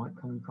here tonight,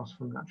 Colin Cross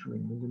from Natural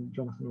England, and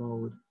Jonathan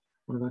Larwood,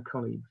 one of our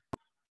colleagues,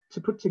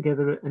 to put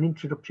together an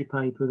introductory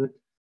paper that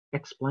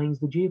explains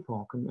the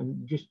geopark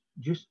and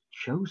just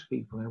shows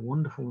people how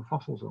wonderful the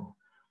fossils are.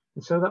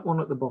 And so that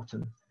one at the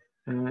bottom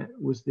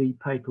was the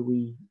paper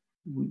we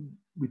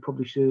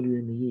published earlier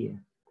in the year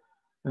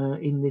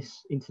in this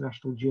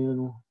International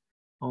Journal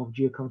of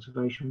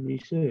Geoconservation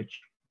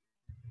Research.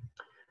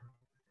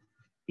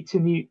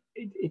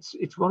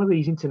 It's one of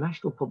these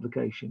international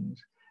publications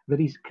that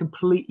is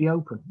completely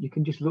open. You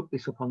can just look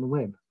this up on the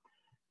web.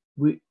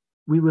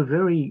 We were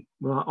very,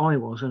 well, I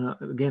was, and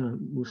again,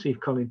 we'll see if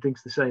Colin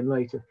thinks the same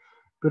later,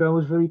 but I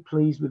was very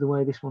pleased with the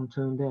way this one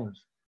turned out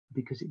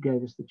because it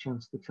gave us the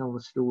chance to tell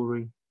the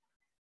story,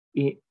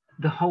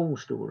 the whole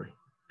story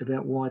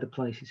about why the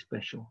place is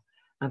special,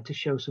 and to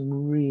show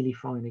some really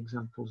fine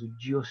examples of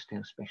just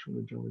how special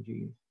the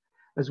geology is,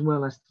 as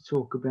well as to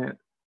talk about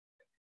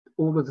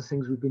all of the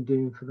things we've been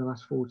doing for the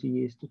last 40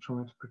 years to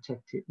try to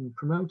protect it and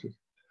promote it.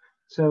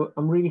 So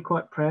I'm really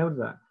quite proud of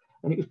that.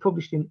 And it was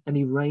published in an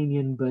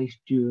Iranian-based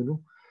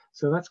journal.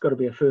 So that's got to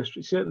be a first.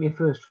 It's certainly a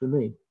first for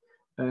me.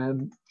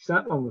 So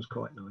that one was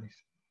quite nice.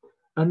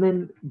 And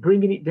then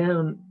bringing it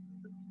down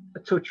a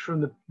touch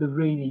from the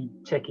really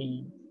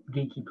techie,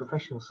 geeky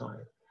professional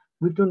side,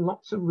 we've done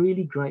lots of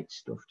really great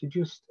stuff to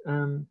just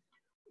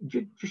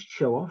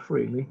show off,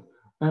 really.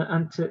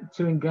 And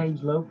to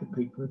engage local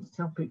people and to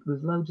tell people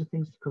there's loads of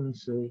things to come and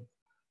see.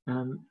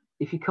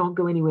 If you can't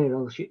go anywhere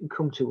else, you can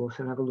come to us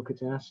and have a look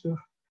at our stuff.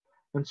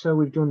 And so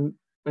we've done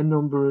a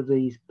number of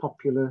these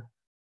popular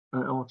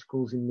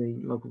articles in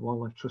the local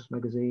Wildlife Trust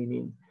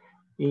magazine,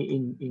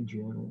 in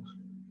journals.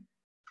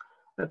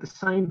 At the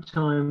same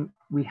time,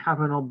 we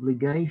have an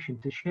obligation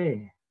to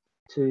share,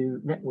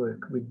 to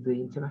network with the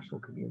international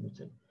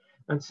community.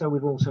 And so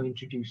we've also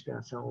introduced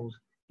ourselves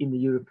in the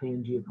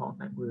European Geopark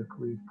Network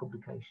with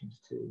publications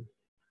too,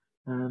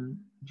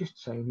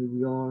 just saying who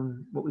we are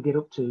and what we get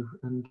up to,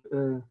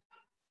 and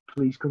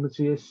please come and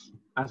see us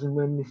as and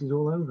when this is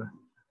all over.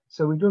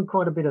 So we've done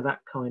quite a bit of that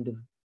kind of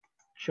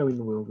showing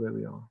the world where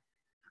we are.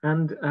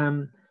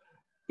 And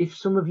if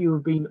some of you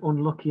have been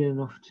unlucky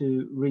enough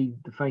to read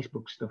the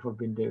Facebook stuff I've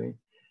been doing,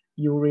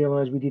 you'll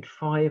realise we did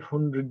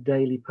 500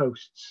 daily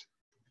posts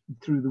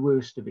through the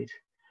worst of it,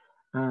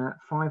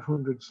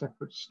 500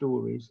 separate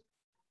stories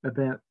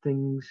about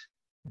things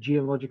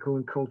geological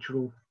and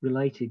cultural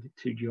related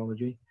to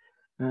geology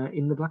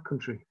in the Black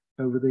Country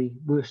over the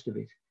worst of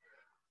it.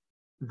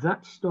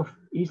 That stuff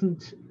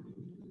isn't,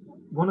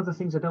 one of the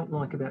things I don't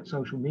like about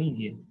social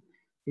media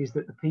is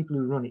that the people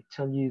who run it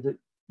tell you that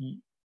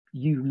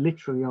you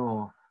literally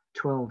are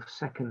 12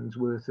 seconds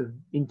worth of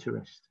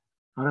interest.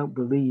 I don't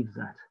believe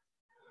that.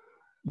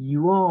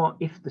 You are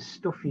if the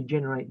stuff you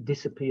generate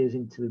disappears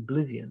into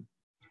oblivion.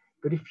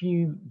 But if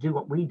you do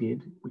what we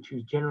did, which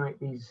was generate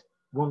these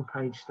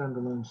one-page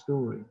standalone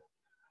stories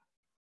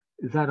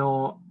that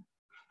are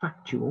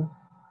factual,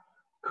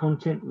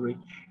 content-rich,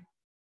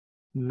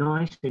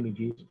 nice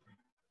images,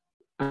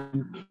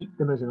 and you keep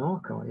them as an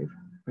archive,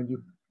 and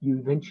you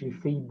eventually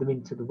feed them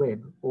into the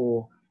web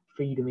or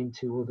feed them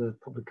into other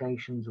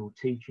publications or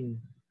teaching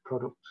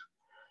products,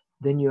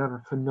 then you have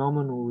a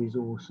phenomenal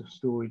resource of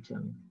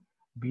storytelling,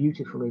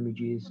 beautiful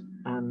images,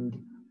 and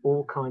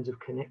all kinds of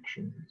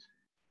connections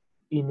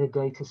in a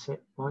data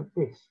set like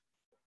this.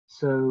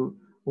 So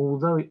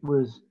although it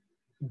was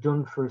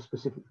done for a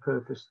specific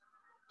purpose,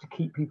 to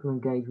keep people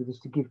engaged with us,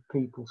 to give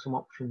people some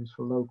options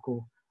for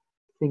local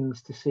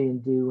things to see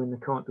and do when they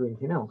can't do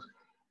anything else,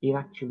 it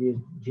actually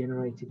has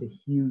generated a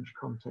huge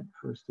content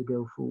for us to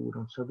go forward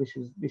on. So this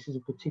is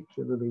a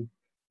particularly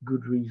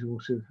good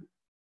resource of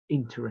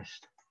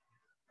interest.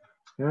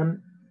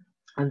 And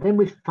then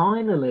we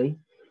finally,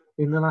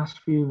 in the last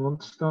few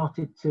months,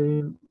 started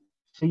to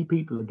see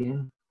people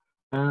again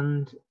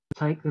and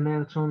take them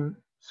out on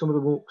some of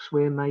the walks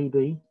where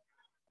maybe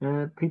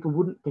people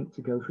wouldn't think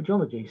to go for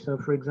geology. So,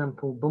 for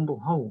example, Bumble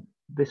Hole,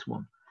 this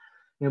one.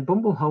 Now,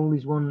 Bumble Hole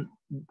is one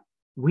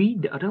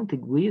I don't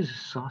think we as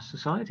a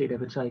society had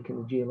ever taken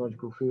a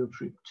geological field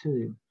trip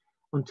to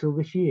until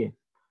this year.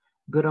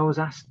 But I was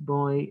asked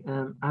by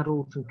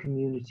adult and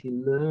community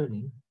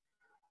learning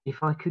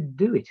if I could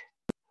do it.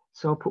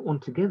 So I put one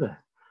together,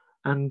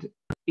 and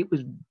it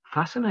was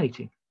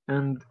fascinating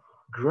and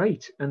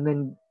great. And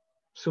then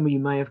some of you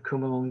may have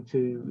come along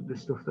to the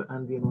stuff that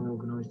Andy and I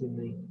organised in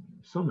the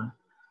summer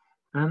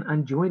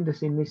and joined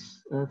us in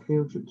this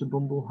field trip to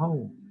Bumble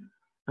Hole.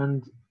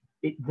 And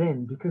it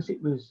then, because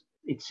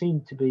it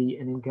seemed to be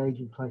an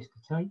engaging place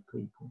to take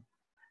people,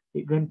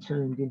 it then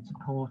turned into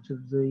part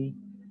of the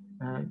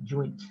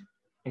joint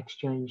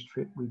exchange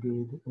trip we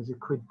did as a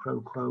quid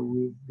pro quo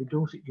with the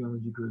Dorset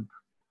Geology Group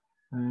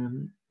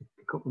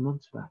a couple of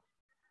months back.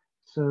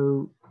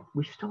 So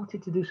we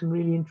started to do some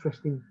really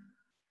interesting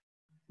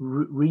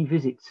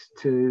revisits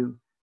to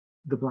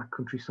the Black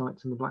Country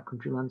sites and the Black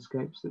Country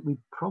landscapes that we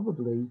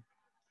probably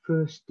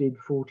first did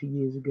 40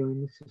 years ago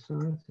in this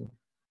society.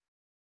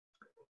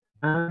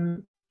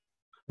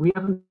 We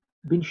haven't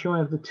been shy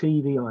of the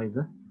TV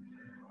either.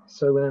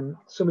 So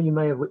some of you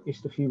may have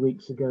witnessed a few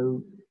weeks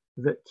ago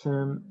that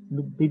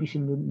BBC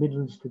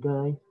Midlands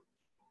Today,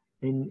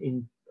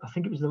 in I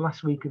think it was the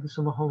last week of the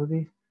summer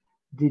holidays,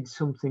 did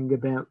something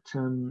about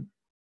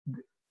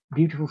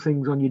beautiful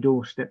things on your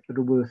doorstep that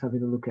are worth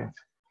having a look at.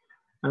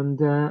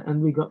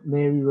 And we got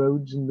Mary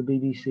Rhodes and the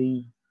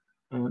BBC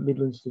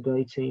Midlands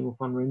Today team up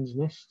on Wren's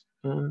Nest,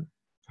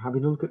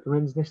 having a look at the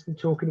Wren's Nest and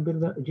talking a bit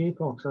about the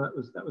geopark. So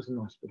that was a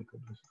nice bit of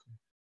publicity.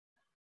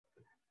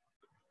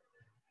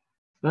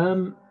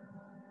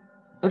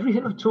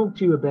 Everything I've talked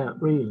to you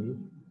about really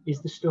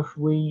is the stuff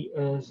we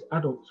as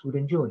adults would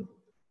enjoy.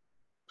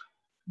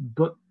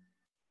 But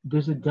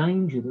there's a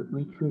danger that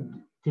we could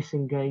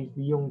disengage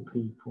the young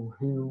people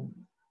who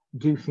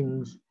do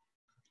things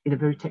in a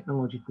very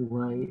technological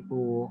way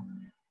or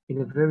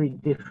in a very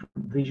different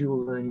visual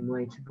learning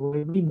way to the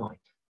way we might.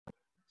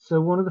 So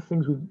one of the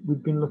things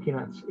we've been looking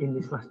at in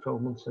this last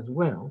 12 months as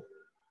well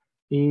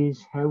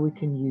is how we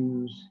can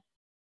use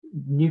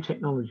new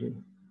technology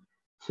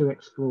to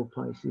explore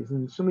places.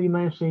 And some of you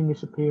may have seen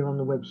this appear on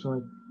the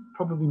website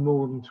probably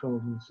more than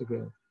 12 months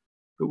ago.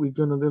 But we've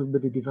done a little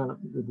bit of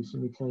development with this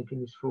and we're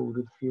taking this forward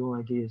with a few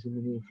ideas in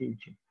the near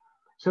future.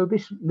 So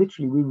this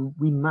literally,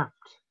 we mapped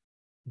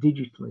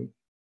digitally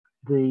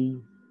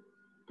the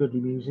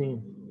Dudley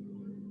Museum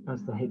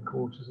as the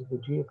headquarters of the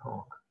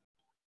geopark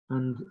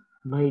and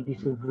made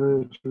it a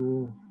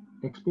virtual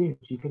experience.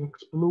 You can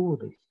explore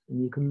this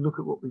and you can look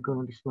at what we've got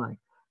on display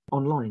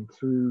online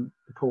through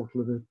the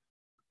portal of a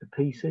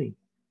PC.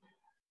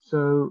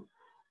 So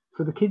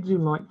for the kids who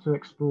like to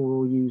explore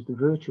or use the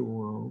virtual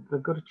world,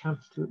 they've got a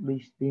chance to at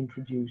least be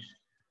introduced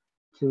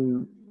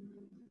to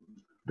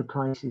the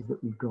places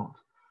that we've got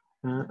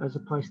as a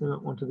place they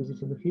might want to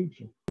visit in the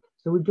future.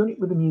 So we've done it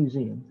with a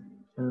museum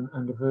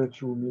and a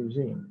virtual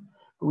museum,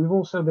 but we've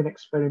also been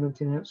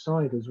experimenting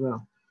outside as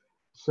well.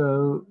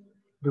 So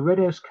the Red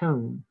House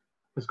Cone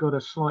has got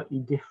a slightly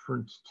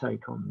different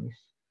take on this,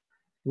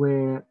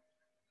 where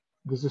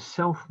there's a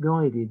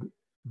self-guided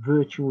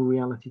virtual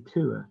reality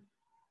tour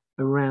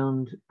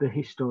around the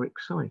historic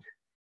site.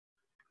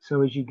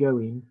 So as you go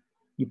in,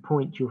 you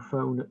point your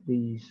phone at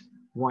these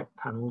white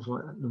panels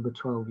like that number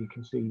 12 you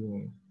can see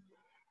there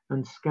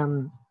and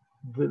scan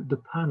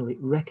the panel. It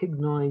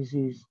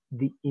recognizes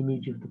the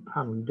image of the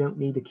panel. You don't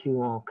need a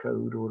QR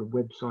code or a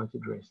website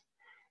address.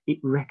 It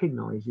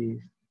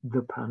recognizes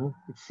the panel.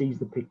 It sees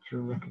the picture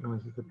and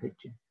recognizes the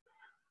picture.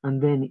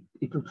 And then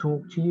it'll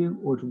talk to you,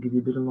 or it'll give you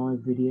a bit of live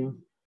video,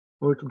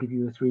 or it'll give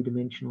you a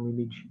three-dimensional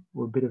image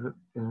or a bit of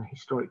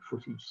historic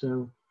footage.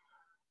 So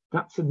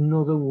that's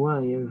another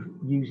way of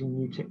using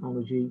new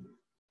technology,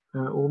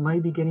 or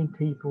maybe getting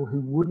people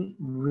who wouldn't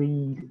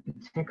read the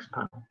text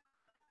panel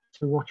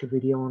to watch a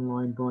video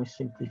online by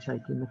simply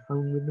taking the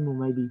phone with them, or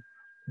maybe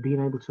being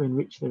able to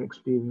enrich their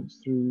experience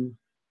through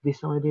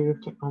this idea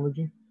of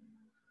technology.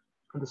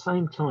 At the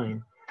same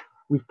time,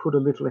 we've put a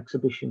little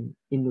exhibition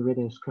in the Red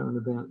House Cone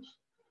about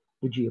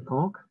the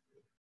geopark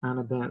and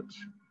about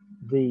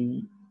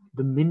the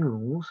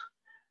minerals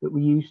that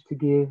we use to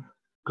give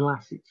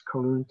glass its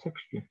colour and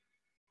texture.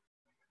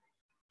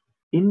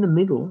 In the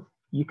middle,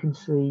 you can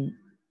see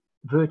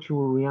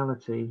virtual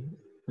reality,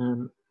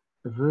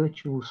 a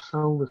virtual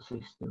solar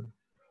system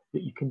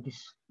that you can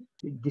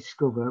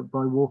discover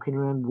by walking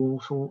around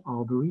Walsall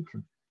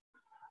Arboretum.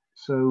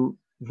 So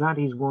that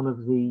is one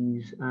of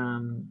these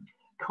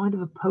kind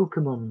of a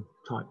Pokemon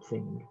type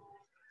thing,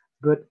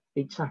 but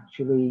it's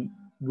actually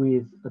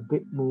with a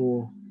bit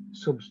more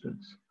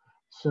substance.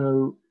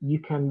 So you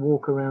can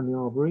walk around the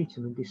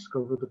Arboretum and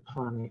discover the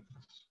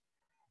planets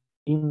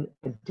in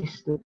a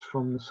distance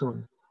from the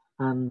sun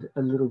and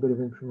a little bit of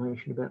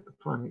information about the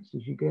planets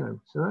as you go.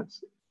 So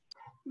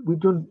we've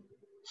done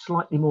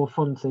slightly more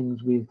fun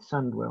things with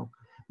Sandwell,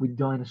 with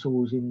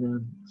dinosaurs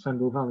in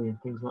Sandwell Valley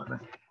and things like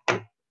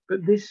that.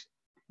 But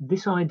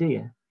this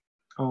idea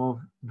of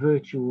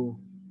virtual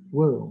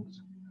worlds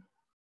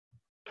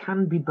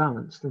can be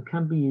balanced and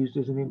can be used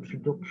as an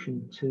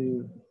introduction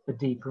to a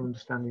deeper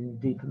understanding,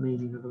 a deeper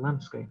meaning of the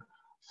landscape.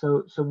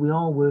 So we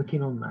are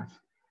working on that.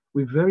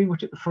 We're very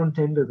much at the front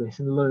end of this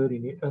and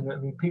learning it. And I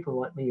mean, people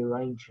like me are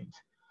ancient.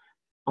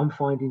 I'm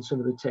finding some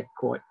of the tech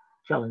quite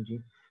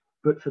challenging,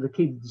 but for the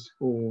kids,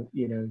 or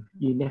you know,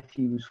 your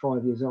nephew who's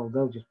 5 years old,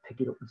 they'll just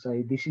pick it up and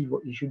say, "This is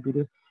what you should be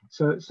doing."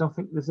 So I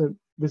think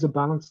there's a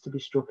balance to be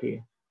struck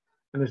here,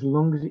 and as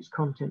long as it's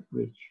content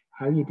rich,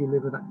 how you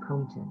deliver that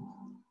content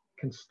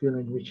can still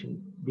enrich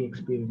the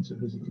experience of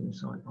visiting a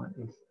site like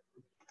this.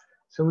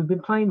 So we've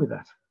been playing with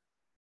that.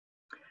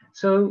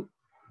 So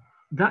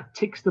that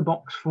ticks the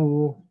box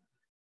for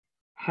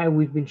how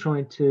we've been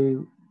trying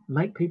to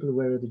make people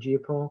aware of the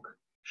geopark,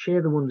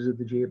 share the wonders of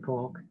the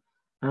geopark,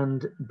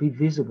 and be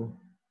visible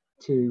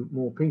to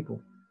more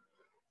people.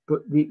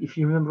 But if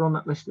you remember on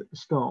that list at the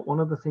start,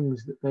 one of the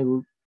things that they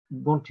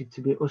wanted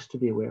us to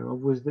be aware of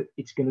was that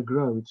it's going to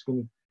grow, it's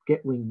going to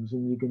get wings,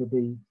 and you're going to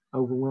be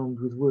overwhelmed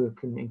with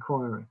work and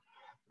inquiry.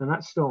 And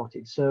that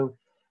started. So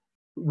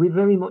we're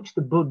very much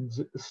the buds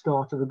at the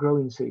start of the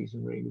growing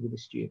season, really, with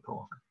this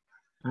geopark.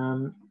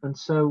 And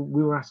so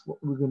we were asked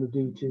what we were going to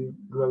do to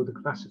grow the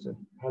capacity,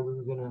 how we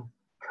were going to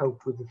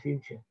cope with the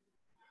future.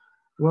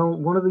 Well,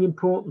 one of the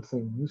important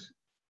things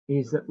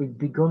is that we've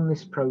begun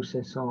this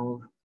process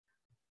of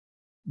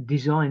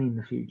designing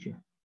the future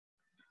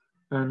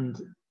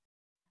and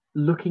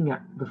looking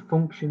at the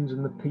functions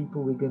and the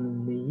people we're going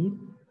to need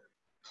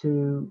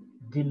to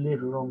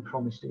deliver on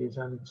promises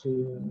and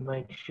to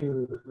make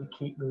sure that we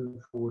keep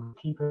moving forward,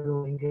 keep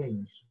everyone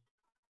engaged.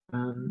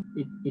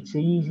 It's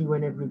easy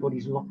when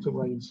everybody's locked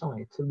away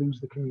inside to lose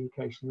the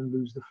communication and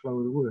lose the flow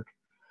of the work.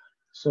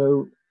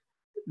 So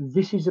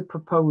this is a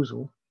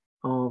proposal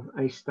of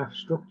a staff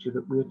structure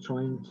that we're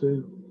trying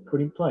to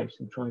put in place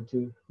and trying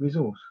to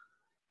resource.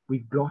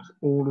 We've got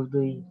all of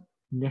the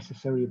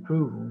necessary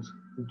approvals.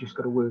 We've just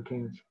got to work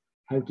out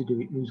how to do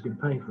it, who's going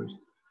to pay for it.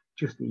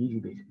 Just the easy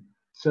bit.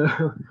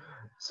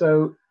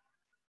 So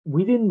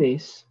within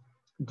this,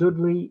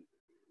 Dudley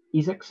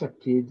is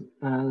accepted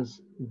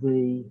as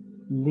the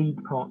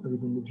lead partner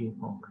within the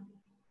geopark.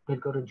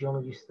 They've got a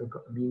geologist, they've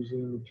got a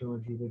museum of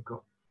geology, they've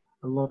got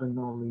a lot of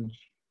knowledge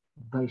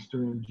based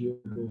around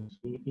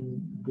geodiversity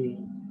in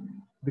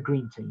the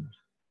green teams.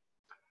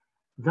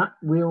 That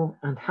will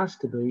and has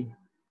to be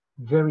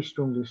very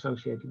strongly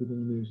associated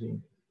within the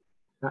museum.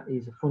 That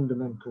is a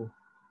fundamental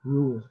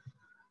rule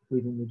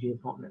within the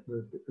geopark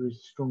network, that there is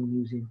a strong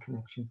museum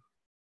connection,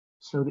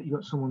 so that you've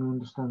got someone who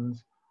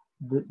understands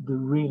the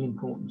real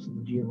importance of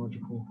the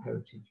geological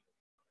heritage.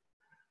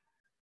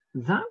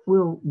 That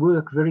will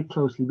work very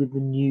closely with the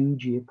new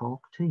geopark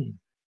team.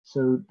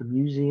 So the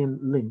museum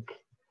link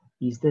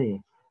is there.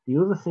 The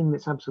other thing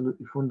that's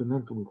absolutely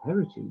fundamental with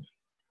heritage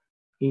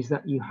is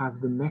that you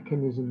have the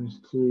mechanisms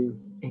to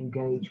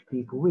engage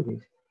people with it,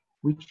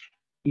 which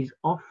is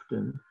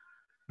often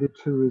the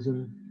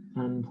tourism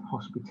and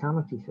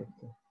hospitality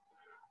sector.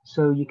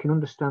 So you can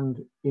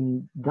understand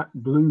in that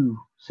blue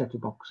set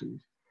of boxes,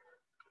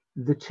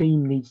 the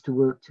team needs to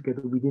work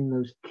together within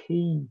those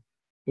key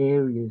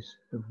areas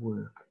of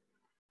work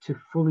to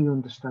fully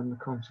understand the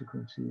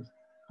consequences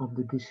of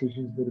the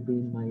decisions that are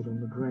being made on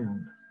the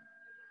ground.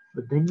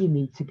 But then you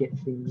need to get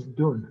things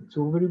done. It's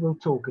all very well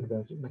talking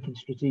about it, making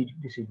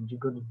strategic decisions. You've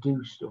got to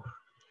do stuff.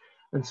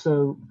 And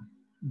so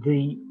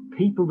the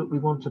people that we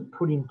want to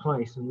put in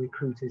place and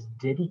recruit as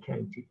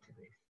dedicated to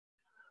this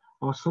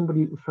are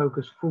somebody who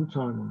focus full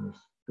time on this,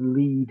 a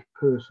lead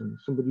person,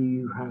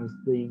 somebody who has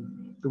the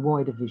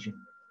wider vision,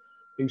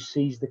 who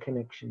sees the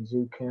connections,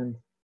 who can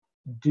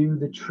do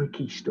the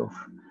tricky stuff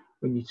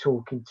when you're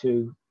talking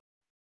to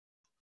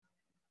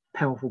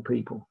powerful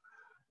people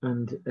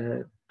and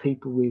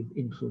people with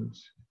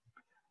influence.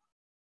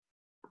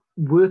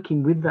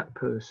 Working with that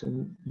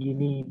person, you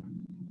need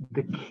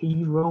the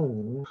key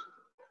roles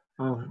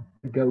of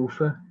the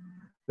gopher,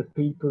 the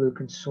people who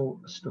can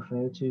sort the stuff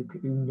out, who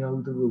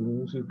know the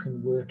rules, who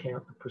can work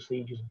out the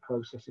procedures and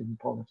processes and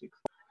politics.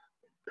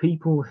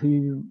 People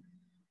who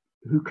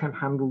can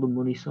handle the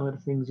money side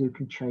of things, who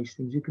can chase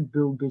things, who can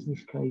build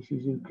business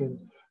cases,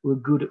 who are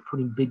good at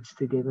putting bids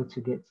together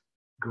to get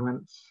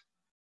grants,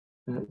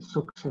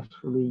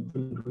 successfully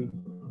delivering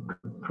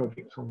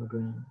projects on the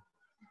ground.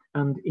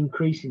 And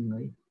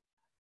increasingly,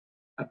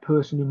 a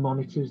person who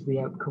monitors the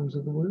outcomes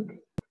of the work,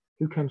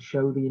 who can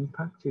show the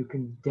impact, who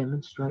can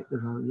demonstrate the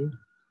value.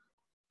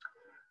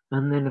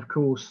 And then, of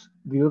course,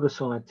 the other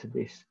side to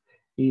this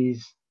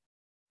is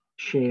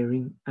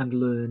sharing and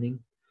learning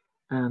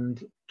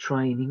and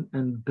training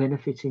and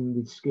benefiting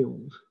with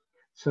skills.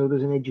 So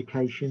there's an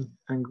education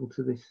angle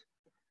to this,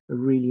 a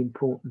really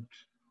important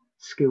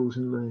skills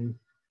and learning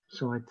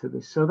side to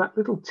this. So that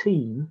little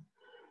team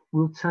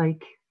will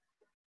take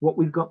what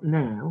we've got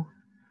now,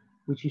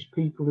 which is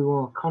people who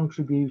are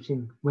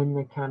contributing when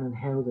they can and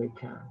how they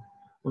can,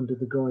 under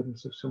the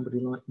guidance of somebody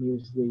like me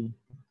as the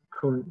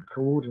current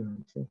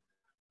coordinator,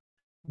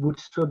 would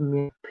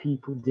suddenly have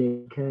people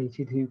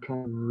dedicated who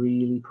can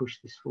really push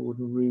this forward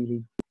and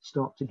really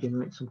start to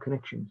generate some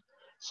connections.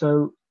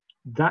 So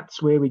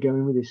that's where we're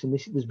going with this. And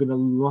there's been a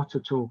lot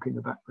of talk in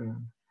the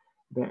background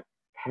about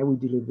how we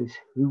deliver this,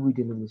 who we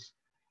deliver this,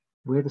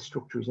 where the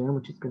structure is, how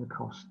much it's going to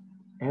cost,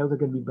 how they're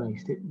going to be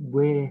based,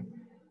 where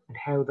and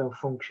how they'll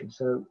function.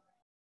 So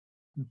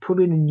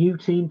putting a new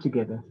team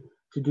together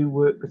to do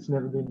work that's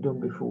never been done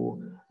before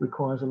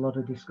requires a lot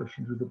of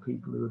discussions with the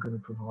people who are going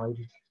to provide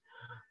it.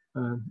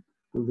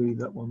 We'll leave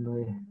that one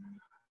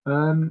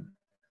there.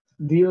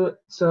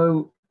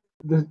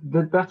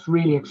 That's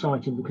really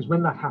exciting, because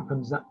when that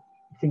happens, that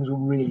things will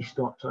really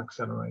start to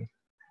accelerate.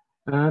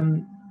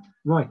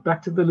 Right,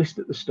 back to the list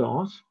at the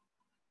start.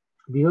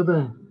 The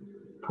other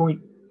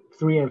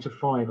 0.3 out of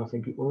 5, I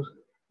think it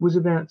was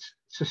about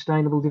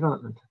sustainable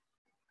development.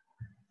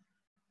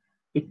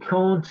 It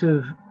can't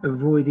have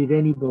avoided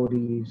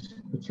anybody's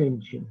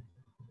attention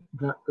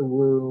that the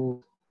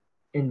world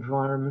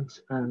environment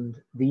and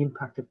the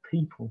impact of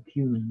people,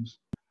 humans,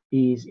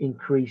 is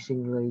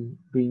increasingly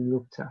being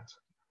looked at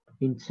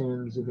in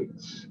terms of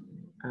its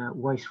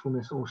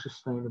wastefulness or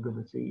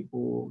sustainability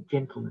or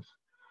gentleness.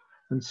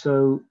 And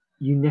so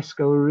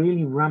UNESCO are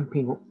really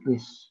ramping up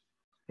this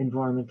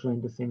environmental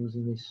end of things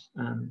in this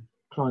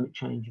climate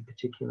change, in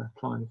particular,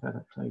 climate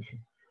adaptation.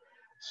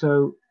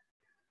 So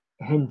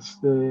hence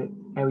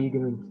how are you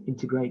going to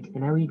integrate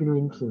and how are you going to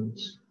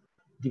influence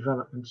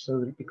development so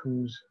that it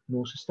becomes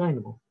more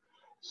sustainable.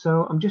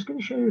 So I'm just going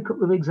to show you a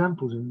couple of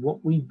examples of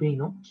what we've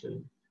been up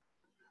to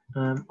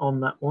on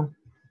that one.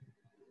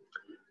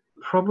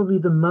 Probably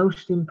the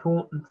most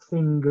important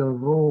thing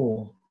of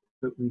all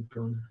that we've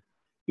done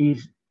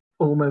is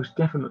almost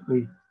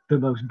definitely the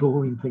most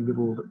boring thing of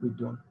all that we've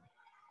done,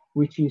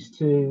 which is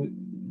to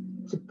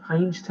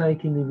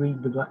painstakingly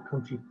read the Black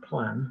Country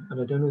Plan.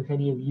 And I don't know if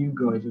any of you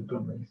guys have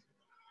done this,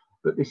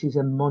 but this is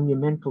a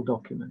monumental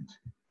document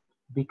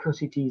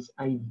because it is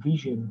a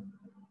vision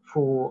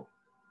for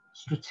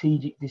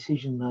strategic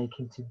decision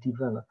making to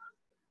develop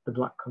the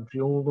Black Country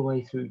all the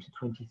way through to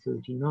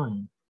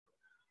 2039.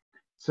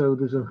 So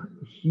there's a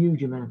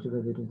huge amount of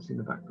evidence in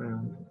the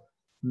background,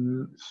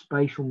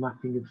 spatial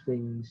mapping of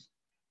things,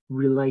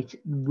 we're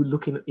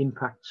looking at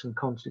impacts and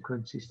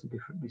consequences to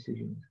different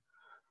decisions.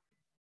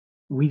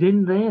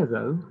 Within there,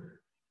 though,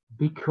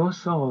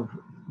 because of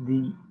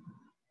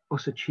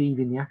us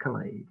achieving the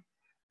accolade,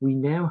 we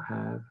now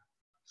have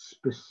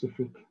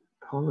specific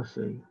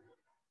policy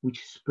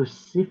which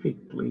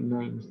specifically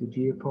names the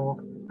geopark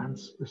and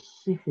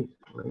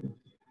specifically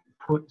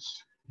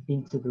puts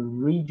into the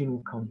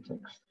regional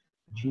context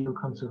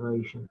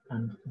geoconservation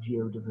and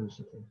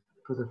geodiversity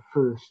for the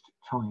first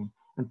time,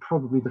 and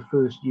probably the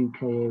first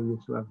UK area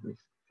to have this.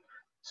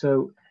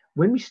 So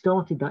when we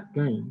started that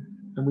game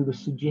and we were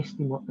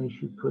suggesting what they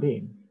should put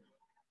in,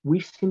 we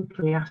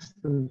simply asked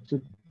them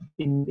to,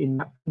 in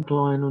that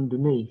line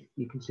underneath,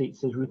 you can see it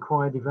says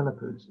require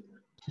developers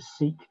to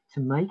seek to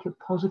make a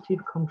positive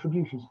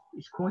contribution.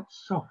 It's quite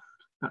soft,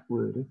 that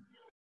wording.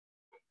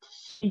 To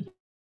seek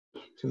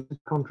to make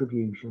a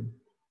contribution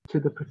to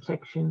the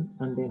protection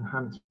and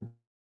enhancement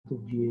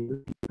of geo,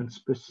 and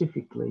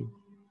specifically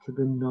to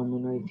the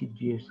nominated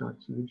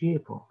geosites of the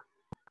geopark.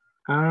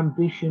 Our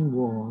ambition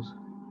was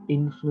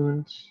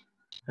influence.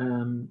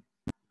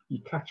 You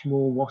catch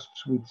more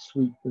wasps with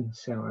sweet than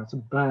sour. It's a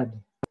bad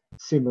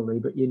simile,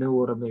 but you know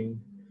what I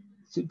mean.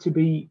 To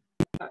be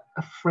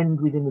a friend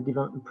within the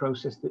development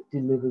process that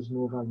delivers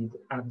more value,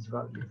 that adds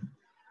value.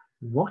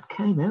 What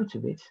came out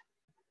of it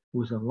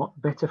was a lot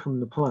better from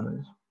the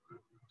planners.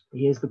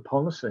 Here's the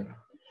policy.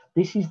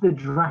 This is the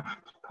draft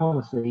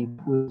policy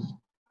that was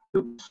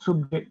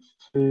subject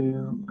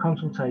to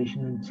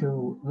consultation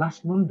until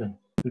last Monday.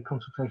 The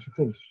consultation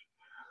finished.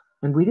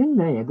 And within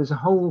there's a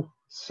whole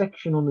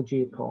section on the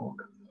geopark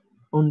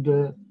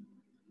under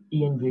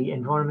ENV,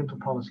 Environmental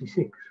Policy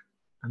 6.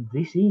 And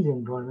this is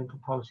Environmental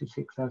Policy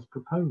 6 as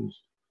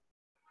proposed.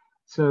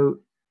 So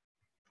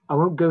I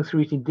won't go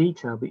through it in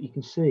detail, but you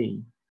can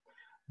see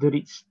that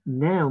it's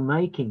now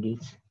making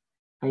it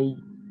a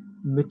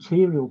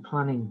material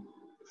planning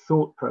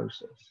thought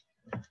process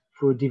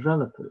for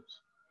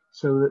developers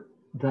so that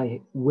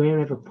they,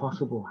 wherever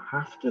possible,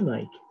 have to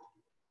make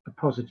a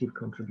positive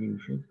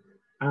contribution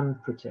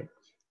and protect,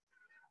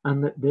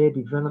 and that their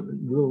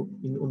development will,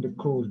 under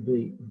Clause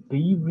B,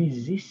 be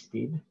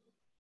resisted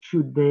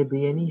should there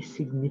be any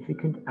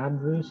significant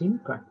adverse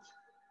impact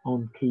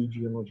on key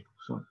geological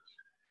sites.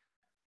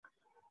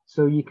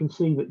 So you can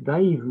see that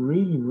they've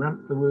really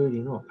ramped the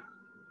wording up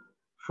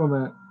from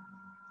a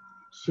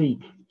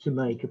seek to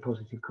make a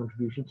positive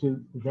contribution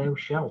to thou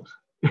shalt.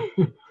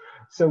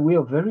 So we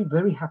are very,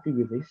 very happy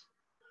with this.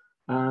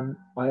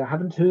 I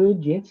haven't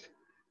heard yet,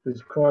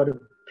 there's quite a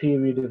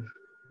period of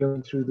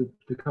going through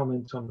the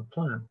comments on the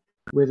plan,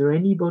 whether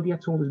anybody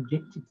at all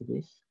objected to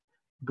this,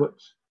 but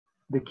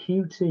the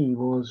QT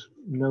was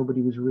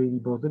nobody was really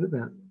bothered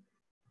about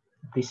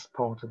this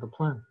part of the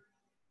plan.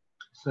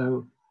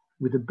 So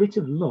with a bit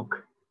of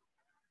luck,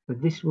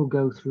 this will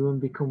go through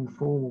and become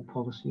formal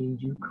policy in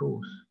due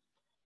course.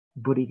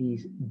 But it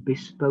is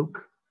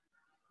bespoke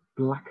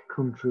Black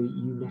Country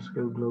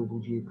UNESCO Global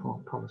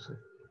Geopark policy.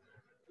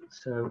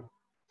 So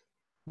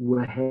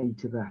we're heading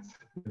to that.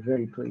 We're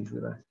very pleased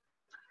with that.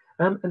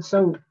 And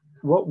so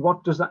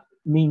what does that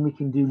mean we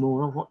can do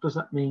more of? What does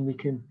that mean we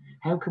can,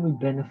 how can we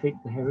benefit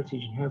the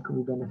heritage, and how can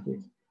we benefit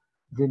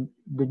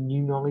the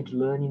new knowledge,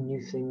 learning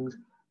new things,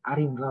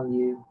 adding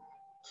value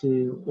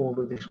to all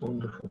of this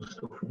wonderful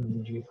stuff in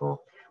the geopark?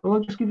 Well, I'll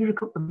just give you a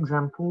couple of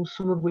examples,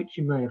 some of which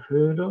you may have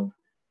heard of,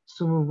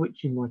 some of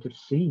which you might have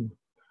seen.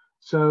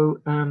 So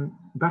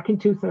back in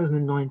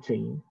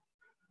 2019,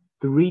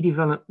 the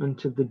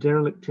redevelopment of the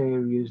derelict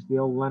areas, the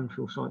old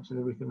landfill sites and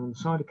everything on the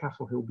side of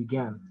Castle Hill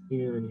began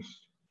in earnest.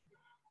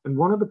 And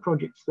one of the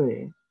projects there,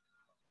 and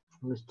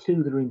there's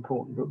two that are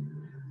important, but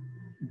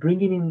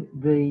bringing in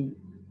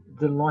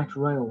the light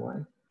railway,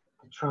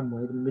 the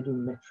tramway, the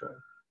Midland Metro,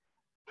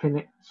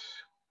 connects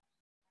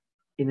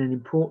in an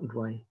important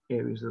way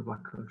areas of the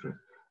Black Country.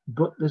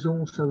 But there's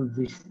also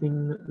this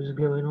thing that was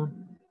going on.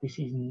 This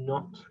is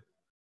not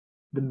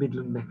the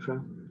Midland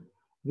Metro.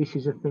 This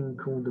is a thing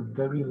called the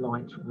Very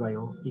Light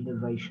Rail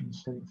Innovation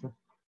Centre,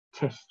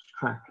 Test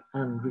Track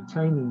and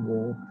Retaining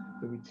Wall,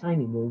 the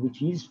retaining wall,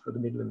 which is for the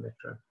Midland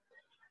Metro.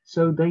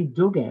 So they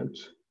dug out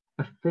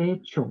a fair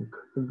chunk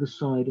of the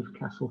side of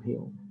Castle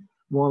Hill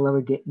while they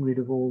were getting rid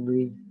of all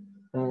the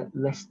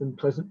less than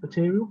pleasant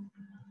material.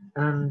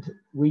 And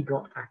we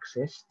got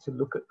access to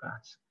look at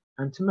that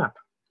and to map.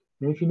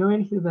 Now, if you know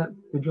anything about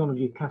the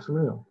geology of Castle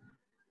Hill,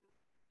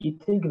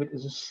 you'd think of it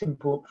as a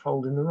simple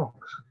fold in the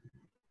rocks.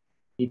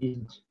 It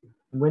isn't.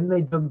 And when they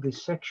dug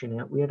this section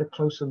out, we had a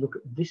closer look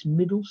at this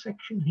middle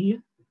section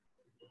here.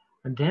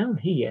 And down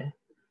here,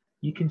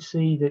 you can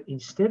see that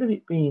instead of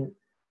it being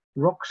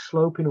rocks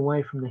sloping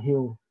away from the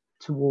hill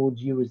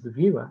towards you as the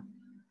viewer,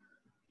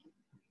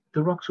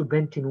 the rocks were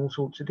bent in all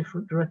sorts of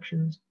different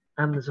directions,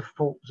 and there's a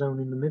fault zone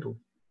in the middle.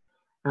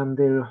 And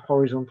there are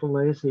horizontal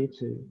layers here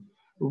too.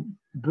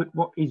 But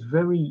what is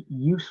very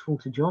useful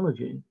to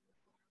geology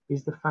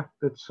is the fact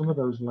that some of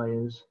those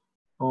layers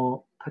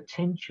are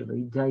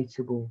potentially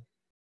datable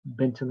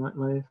bentonite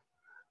layers.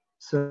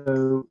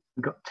 So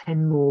we've got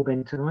 10 more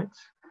bentonites,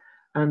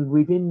 and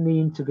within the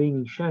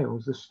intervening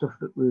shales, the stuff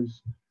that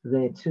was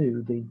there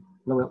too, the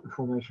low altitude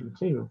formation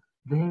material,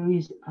 there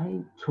is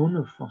a ton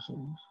of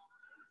fossils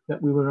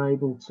that we were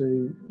able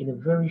to, in a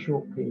very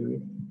short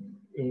period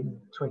in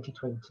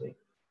 2020,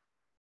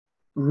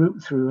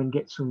 root through and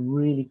get some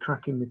really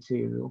cracking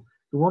material.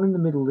 The one in the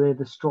middle there,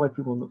 the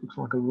stripy one that looks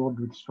like a rod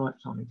with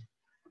stripes on it,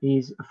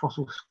 is a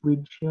fossil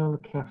squid shell,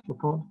 a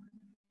cephalopod.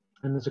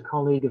 And there's a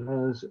colleague of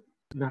ours,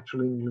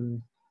 Natural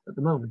England, at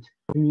the moment,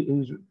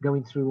 who's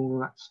going through all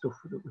of that stuff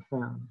that we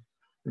found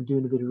and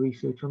doing a bit of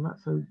research on that.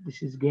 So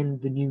this is, again,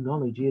 the new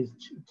knowledge. Here's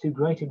two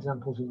great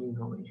examples of new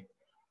knowledge.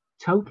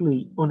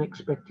 Totally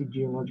unexpected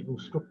geological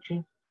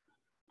structure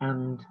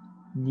and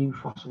new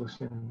fossil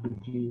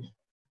assemblages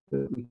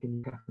that we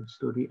can look at and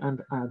study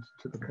and add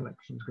to the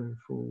collections going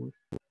forward.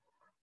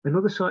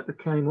 Another site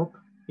that came up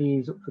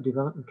is up for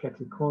development,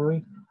 Ketley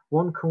Quarry.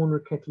 One corner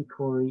of Ketley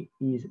Quarry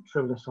is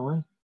Trevelless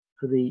Eye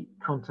for the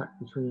contact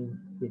between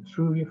the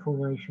Etruria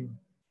Formation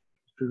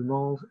through the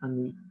moles and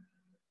the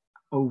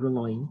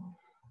overlying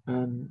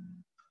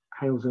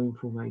Hail Zone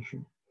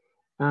Formation.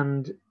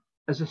 And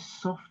as a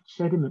soft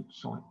sediment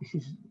site, this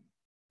is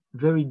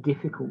very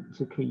difficult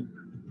to keep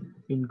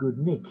in good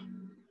nick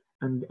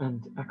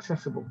and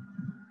accessible.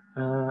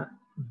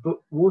 But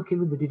working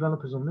with the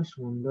developers on this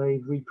one,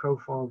 they've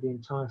reprofiled the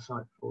entire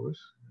site for us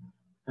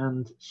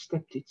and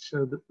stepped it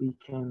so that we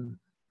can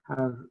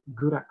have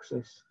good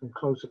access and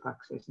close-up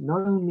access,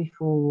 not only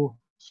for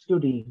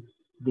studying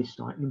this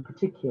site, in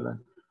particular,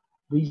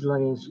 these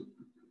layers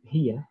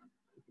here,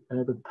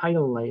 the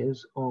pale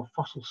layers are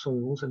fossil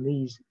soils, and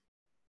these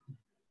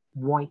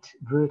white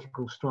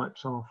vertical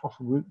stripes are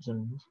fossil root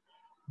zones.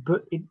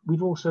 But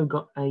we've also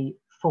got a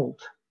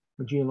fault,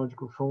 a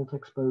geological fault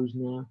exposed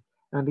now,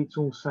 and it's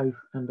all safe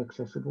and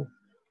accessible.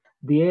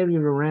 The area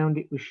around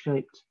it was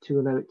shaped to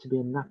allow it to be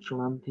a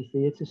natural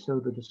amphitheatre so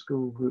that a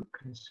school group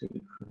can see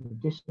it from a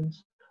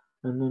distance.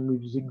 And then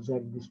we've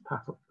zigzagged this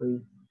path up the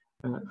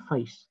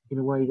face in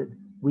a way that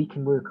we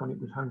can work on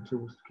it with hand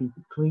tools to keep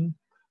it clean,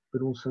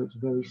 but also it's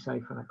very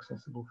safe and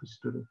accessible for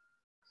study.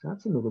 So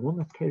that's another one,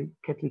 that's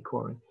Ketley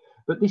Quarry.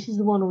 But this is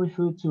the one I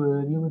referred to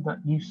earlier with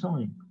that new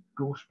sign,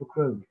 Gorsebrook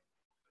Road.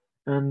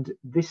 And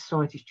this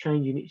site is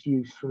changing its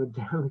use from a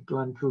derelict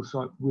landfill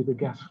site with a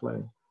gas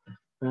flare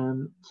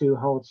to a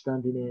hard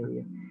standing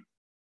area.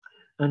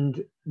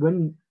 And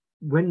when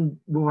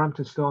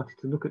Wolverhampton started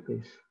to look at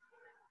this,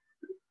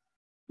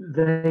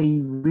 they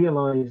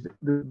realised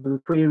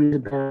the queries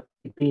about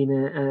it being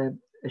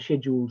a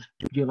scheduled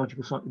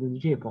geological site within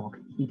the geopark.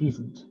 It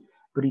isn't,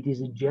 but it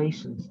is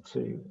adjacent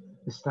to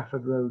the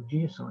Stafford Road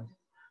geosite.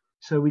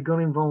 So we got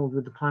involved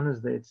with the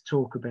planners there to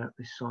talk about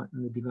this site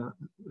and the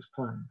development that was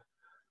planned.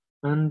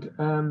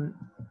 And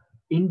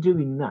in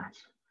doing that,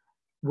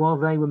 while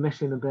they were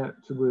messing about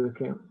to work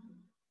out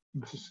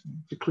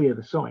to clear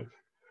the site,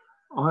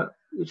 I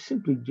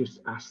simply just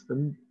asked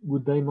them,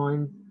 would they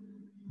mind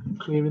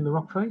clearing the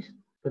rock face?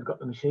 They've got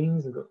the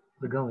machines, they've got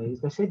the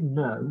guys. They said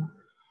no,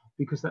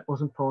 because that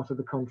wasn't part of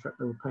the contract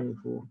they were paying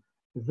for.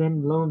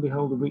 Then, lo and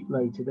behold, a week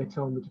later, they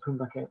told me to come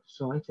back out to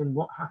site. And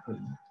what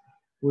happened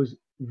was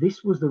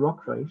this was the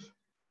rock face,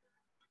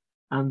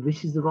 and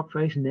this is the rock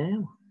face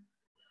now.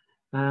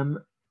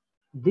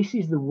 This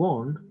is the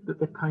one that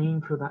they're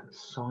paying for that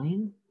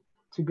sign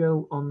to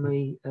go on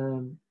the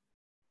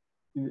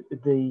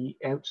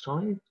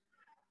outside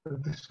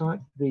of the site,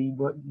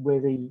 where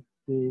the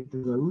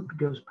road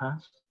goes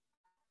past,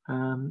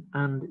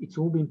 and it's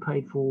all been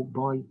paid for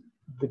by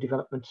the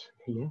development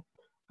here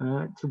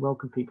to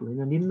welcome people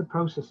in. And in the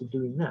process of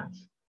doing that,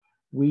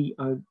 we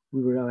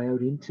were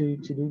allowed in to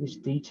do this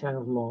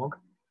detailed log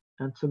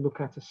and to look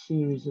at a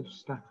series of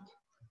stacked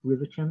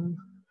river channels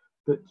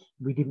that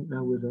we didn't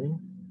know were there.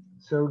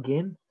 So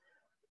again,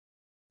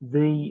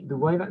 the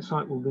way that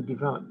site will be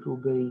developed will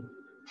be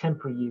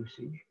temporary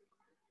usage,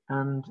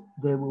 and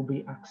there will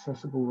be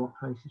accessible rock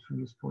faces from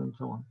this point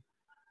on.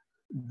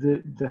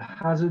 The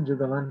hazards of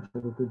the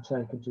landfill have been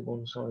taken to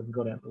one side and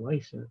got out of the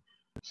way.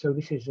 So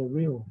this is a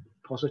real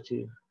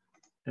positive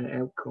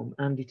outcome,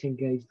 and it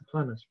engaged the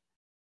planners.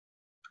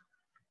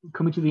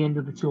 Coming to the end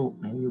of the talk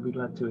now, you'll be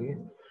glad to hear.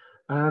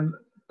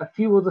 A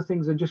few other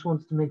things I just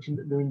wanted to mention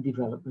that they're in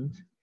development.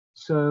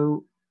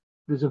 So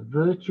there's a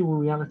virtual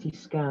reality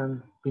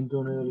scan been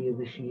done earlier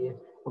this year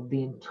of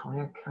the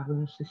entire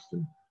cavern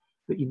system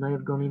that you may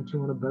have gone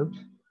into on a boat.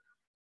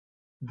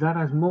 That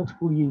has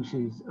multiple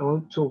uses. I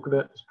won't talk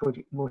about this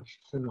project much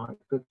tonight,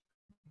 but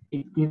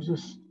it gives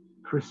us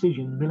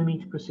precision,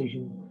 millimeter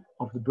precision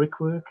of the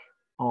brickwork,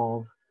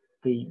 of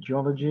the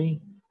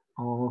geology,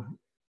 of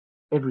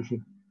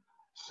everything,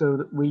 so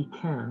that we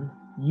can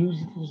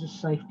use it as a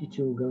safety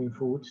tool going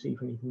forward to see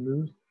if anything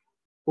moves,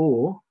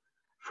 or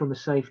from a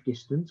safe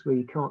distance where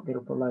you can't get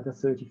up a ladder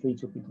 30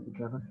 feet up into the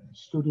cavern,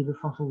 study the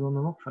fossils on the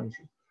rock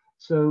faces.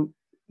 So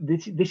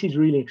this is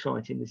really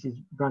exciting. This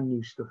is brand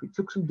new stuff. It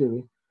took some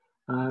doing,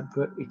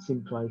 but it's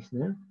in place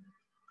now.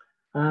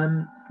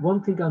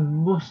 One thing I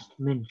must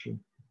mention,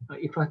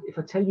 if I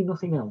tell you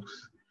nothing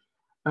else,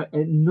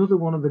 another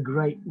one of the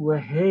great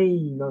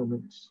wahey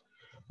moments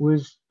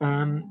was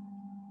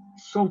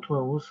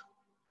Saltwell's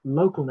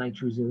local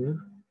nature reserve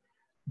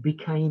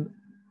became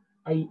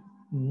a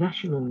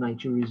national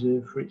nature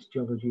reserve for its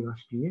geology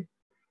last year,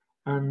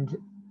 and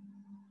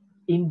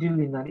in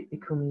doing that it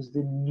becomes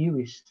the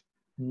newest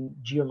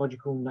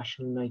geological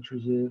national nature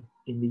reserve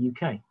in the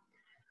UK.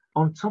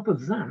 On top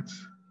of that,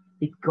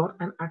 it got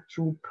an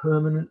actual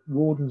permanent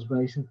warden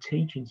space and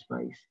teaching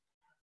space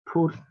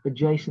put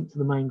adjacent to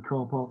the main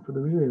car park for the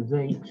reserve.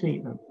 There you can see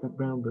it, that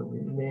brown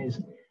building, and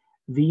there's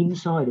the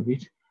inside of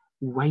it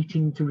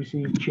waiting to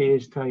receive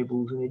chairs,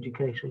 tables and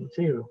educational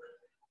material.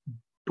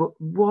 But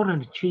what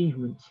an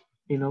achievement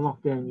in a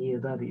lockdown year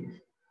that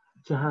is,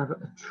 to have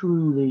a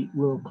truly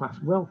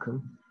world-class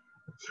welcome,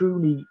 a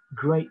truly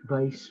great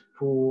base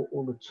for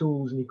all the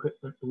tools and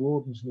equipment the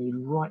wardens need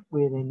right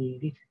where they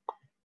need it.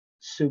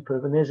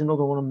 Superb. And there's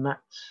another one of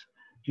Matt's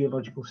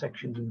geological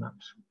sections and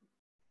maps.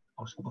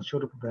 I'll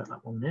shut up about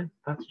that one now.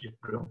 That's just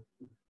brilliant.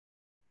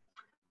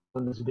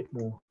 And there's a bit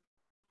more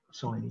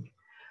signage.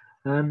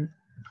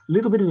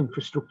 Little bit of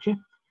infrastructure.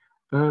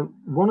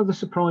 One of the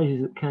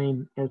surprises that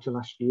came out of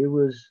last year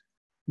was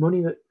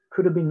money that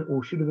could have been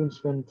or should have been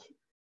spent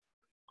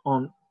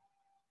on,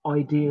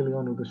 ideally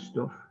on other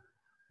stuff,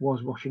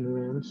 was washing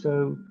around.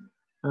 So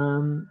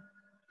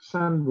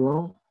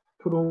Sandwell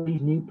put all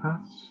these new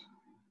paths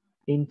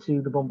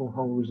into the Bomble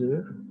Hole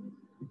Reserve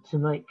to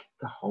make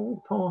the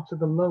whole part of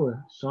the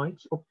lower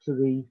sites up to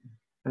the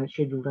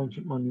scheduled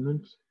ancient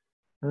monument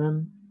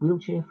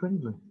wheelchair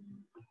friendly.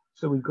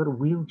 So we've got a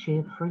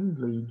wheelchair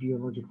friendly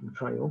geological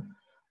trail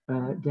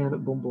down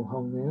at Bumble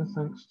Hole now,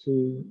 thanks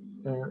to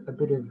a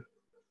bit of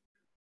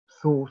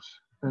thought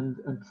and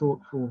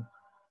thoughtful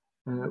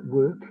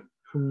work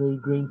from the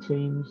green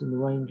teams and the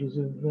rangers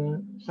of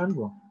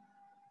Sandwell.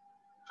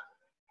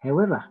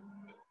 However,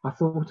 I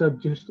thought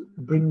I'd just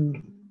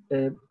bring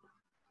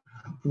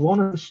one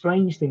of the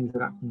strange things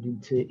that happened in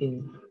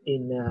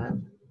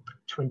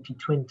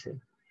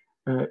 2020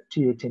 to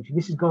your attention.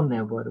 This is gone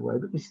now, by the way,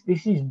 but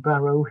this is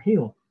Barrow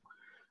Hill.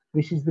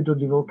 This is the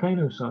Dudley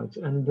volcano site,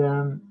 and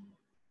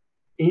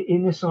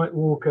in the site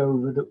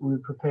walkover that we were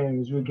preparing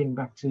as we were getting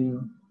back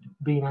to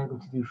being able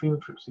to do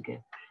field trips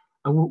again,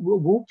 I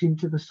walked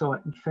into the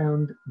site and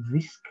found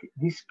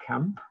this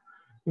camp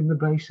in the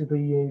base of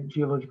the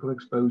geological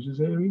exposures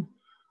area,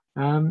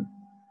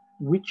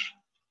 which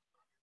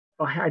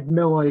I had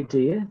no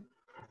idea,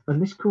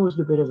 and this caused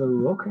a bit of a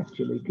ruck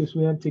actually, because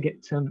we had to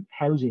get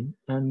housing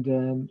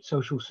and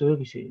social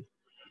services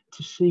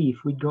to see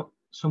if we'd got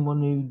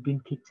someone who'd been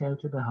kicked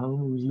out of the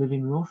home who was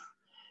living rough.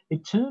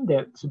 It turned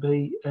out to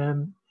be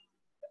a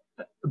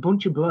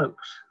bunch of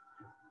blokes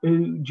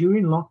who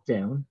during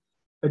lockdown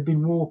had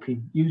been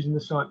using the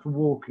site for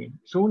walking,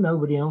 saw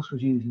nobody else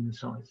was using the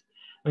site,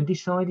 and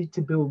decided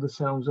to build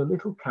themselves a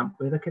little camp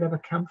where they could have a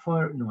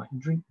campfire at night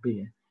and drink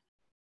beer.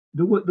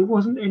 There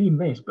wasn't any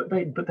mess, but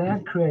they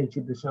had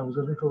created themselves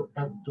a little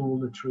outdoor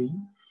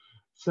latrine.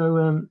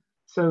 So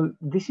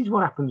this is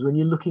what happens when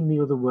you're looking the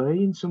other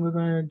way in some of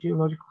our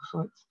geological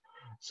sites.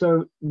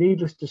 So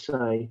needless to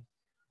say,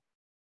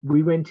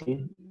 we went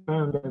in,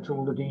 found out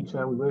all the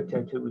detail, we worked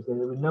out it was there.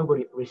 There was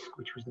nobody at risk,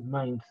 which was the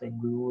main thing.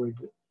 We were worried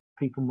that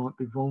people might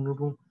be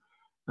vulnerable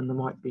and they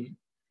might be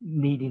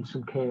needing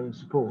some care and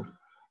support.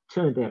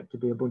 Turned out to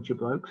be a bunch of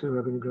blokes who were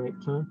having a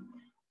great time.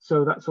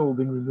 So that's all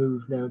been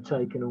removed now,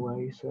 taken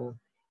away. So,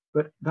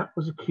 but that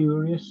was a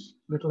curious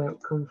little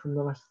outcome from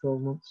the last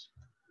 12 months.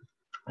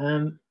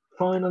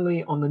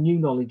 Finally, on the new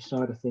knowledge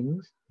side of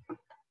things,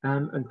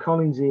 and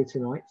Colin's here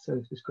tonight, so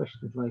if there's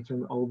questions later,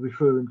 I'll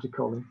refer him to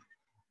Colin.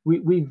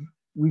 We've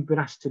been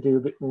asked to do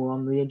a bit more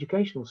on the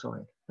educational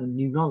side and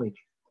new knowledge.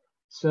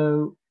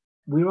 So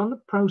we're on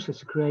the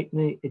process of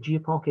creating a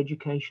geopark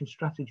education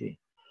strategy,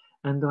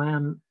 and I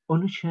am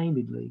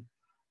unashamedly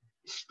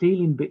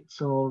stealing bits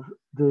of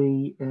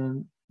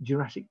the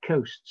Jurassic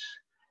Coasts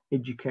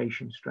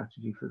education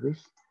strategy for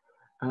this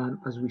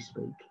as we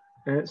speak.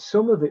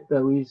 Some of it,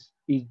 though, is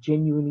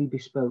genuinely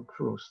bespoke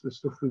for us, the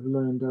stuff we've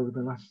learned over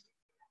the last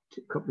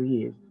couple of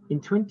years. In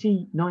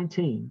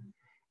 2019,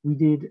 we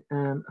did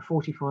a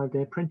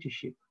 45-day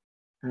apprenticeship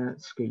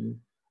scheme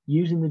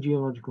using the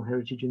geological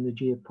heritage in the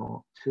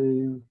geopark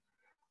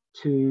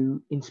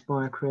to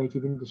inspire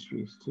creative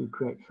industries to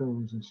create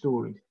films and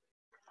stories.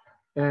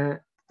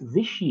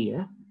 This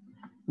year,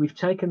 we've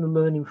taken the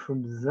learning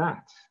from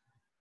that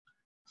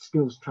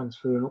skills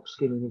transfer and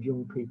upskilling of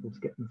young people to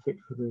get them fit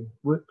for the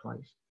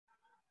workplace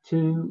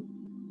to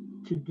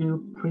do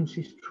a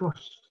Prince's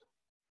Trust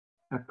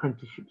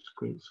apprenticeship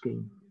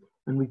scheme.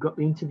 And we've got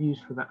the interviews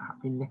for that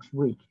happening next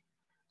week.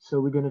 So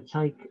we're going to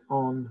take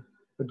on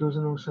a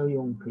dozen or so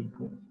young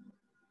people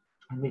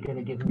and we're going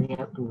to give them the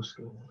outdoor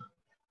skills.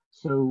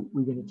 So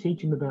we're going to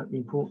teach them about the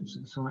importance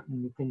of the site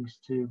and the things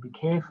to be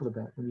careful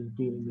about when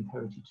you're dealing with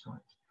heritage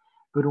sites,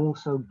 but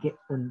also get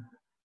them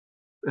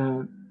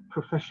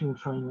professional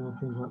training on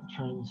things like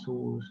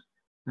chainsaws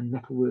and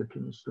metalworking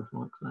and stuff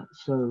like that,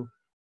 so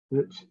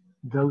that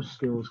those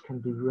skills can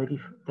be ready,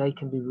 they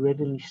can be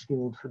readily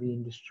skilled for the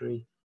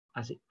industry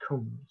as it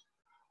comes.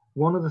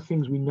 One of the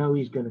things we know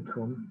is going to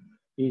come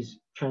is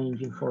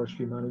change in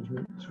forestry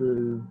management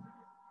through,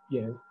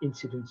 you know,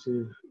 incidents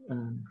of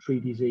tree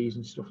disease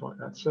and stuff like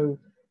that. So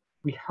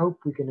we hope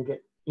we're going to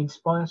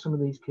inspire some of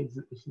these kids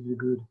that this is a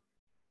good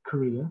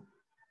career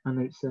and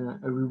it's a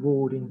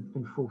rewarding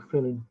and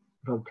fulfilling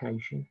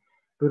vocation,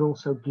 but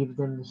also give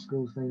them the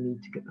skills they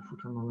need to get the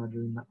foot on the ladder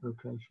in that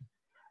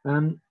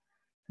vocation.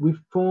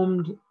 We've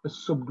formed a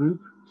subgroup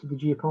to the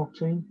Geopark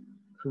team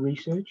for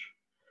research,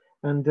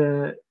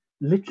 and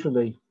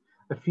literally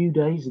a few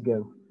days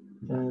ago,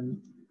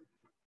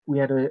 we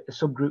had a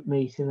subgroup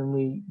meeting and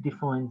we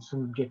defined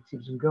some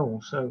objectives and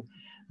goals. So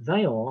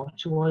they are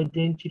to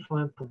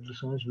identify and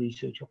publicise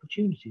research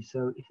opportunities.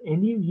 So if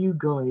any of you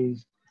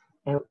guys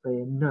out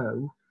there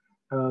know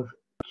of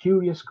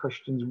curious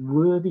questions,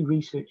 worthy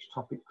research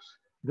topics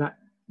that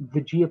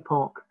the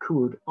Geopark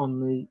could, on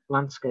the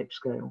landscape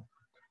scale,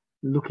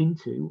 look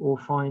into or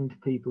find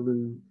people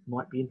who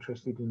might be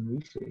interested in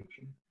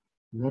researching,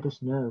 let us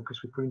know,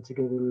 because we're putting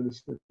together a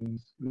list of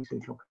these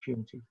research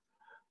opportunities.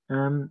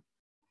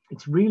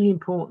 It's really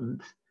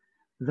important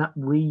that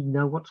we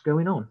know what's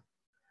going on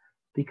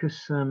because,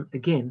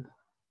 again,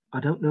 I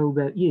don't know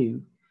about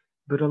you,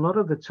 but a lot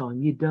of the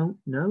time you don't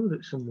know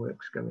that some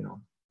work's going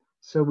on.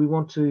 So we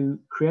want to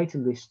create a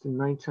list and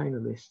maintain a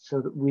list so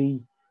that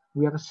we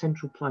have a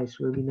central place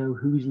where we know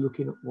who's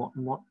looking at what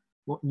and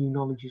what new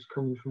knowledge is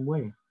coming from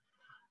where.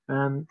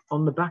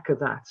 On the back of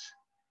that,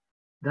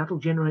 that'll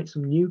generate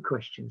some new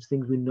questions,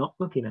 things we're not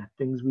looking at,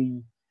 things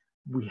we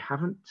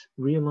haven't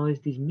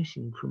realised is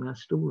missing from our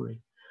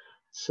story.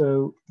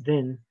 So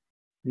then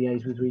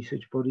liaise with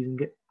research bodies and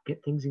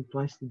get things in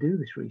place to do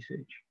this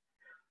research.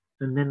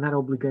 And then that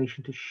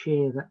obligation to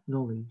share that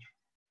knowledge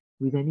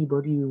with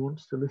anybody who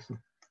wants to listen.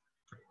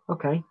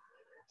 Okay,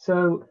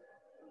 so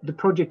the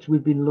projects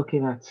we've been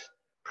looking at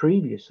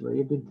previously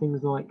have been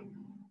things like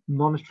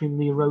monitoring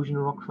the erosion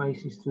of rock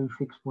faces through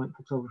fixed point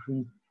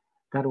photography.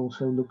 That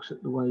also looks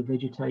at the way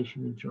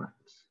vegetation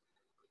interacts.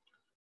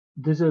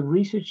 There's a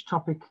research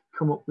topic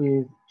come up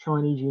with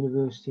Chinese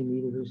University and the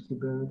University of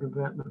Birmingham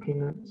about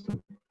looking at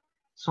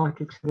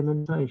cyclic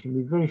sedimentation.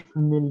 We're very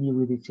familiar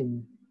with it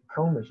in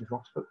coal measured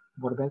rocks, but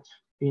what about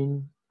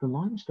in the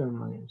limestone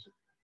layers?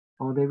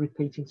 Are there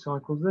repeating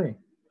cycles there?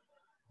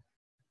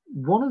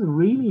 One of the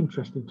really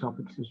interesting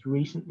topics that's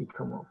recently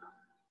come up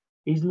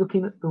is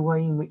looking at the way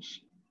in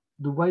which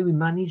the way we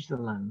manage the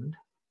land,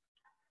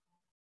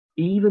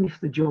 even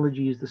if the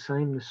geology is the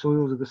same, the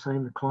soils are the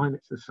same, the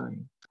climate's the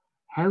same,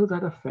 how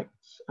that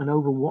affects and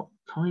over what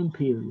time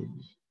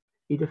periods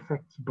it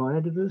affects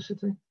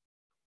biodiversity.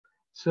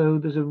 So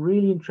there's a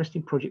really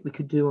interesting project we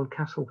could do on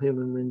Castle Hill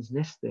and Wren's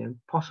Nest there, and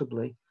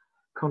possibly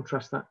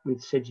contrast that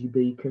with Sedgley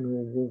Beacon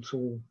or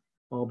Walsall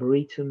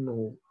Arboretum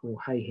or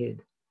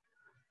Hayhead.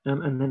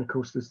 And then, of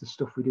course, there's the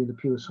stuff we do, the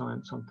pure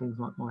science on things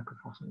like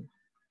microfossils.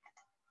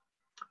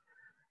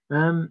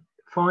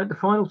 The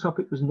final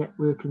topic was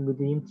networking with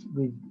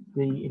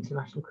the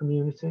international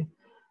community.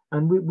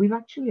 And we've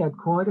actually had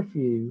quite a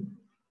few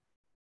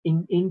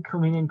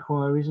incoming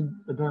inquiries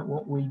about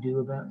what we do,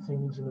 about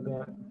things, and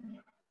about,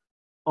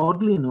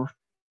 oddly enough,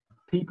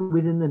 people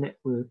within the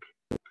network,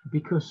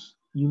 because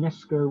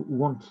UNESCO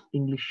want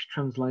English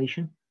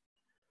translation.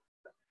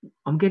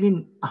 I'm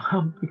becoming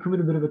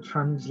a bit of a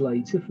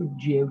translator for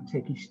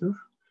geotechy stuff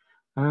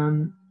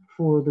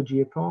for the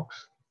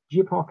geoparks.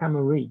 Geopark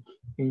Amérique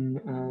in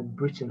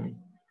Brittany,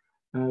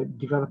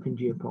 developing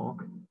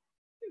geopark.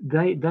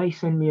 They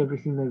send me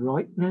everything they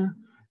write now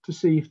to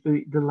see if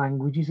the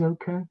language is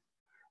okay.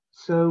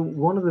 So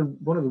one of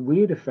the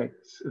weird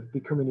effects of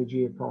becoming a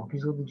geopark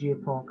is all the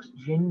geoparks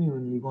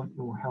genuinely want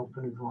your help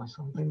and advice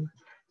on things.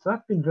 So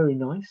that's been very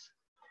nice.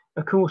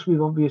 Of course,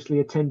 we've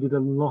obviously attended a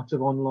lot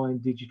of online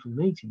digital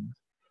meetings.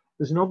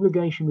 There's an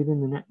obligation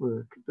within the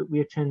network that we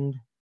attend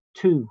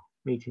 2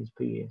 meetings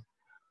per year,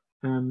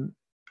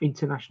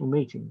 international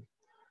meetings.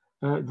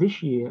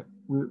 This year,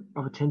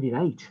 I've attended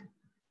 8,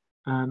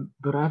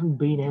 but I haven't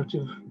been out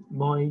of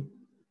my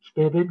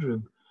spare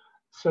bedroom.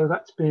 So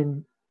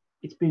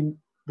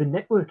the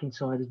networking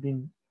side has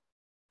been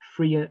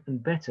freer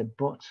and better,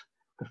 but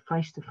the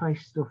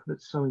face-to-face stuff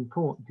that's so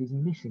important is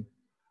missing.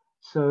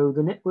 So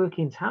the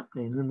networking's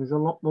happening, and there's a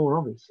lot more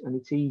of it, and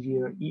it's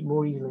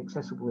more easily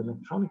accessible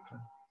electronically.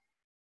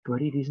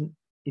 But it isn't,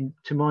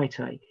 to my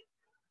take,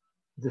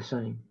 the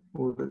same,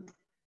 or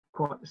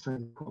quite the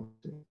same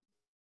quality.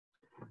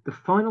 The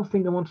final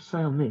thing I want to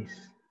say on this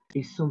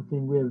is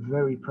something we're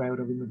very proud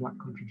of in the Black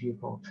Country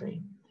Geopark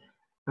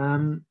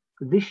team.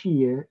 This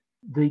year,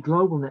 the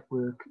global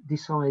network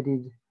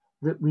decided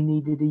that we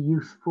needed a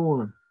youth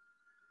forum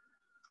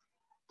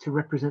to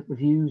represent the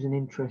views and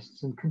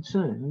interests and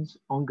concerns,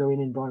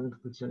 ongoing environmental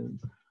concerns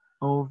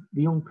of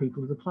the young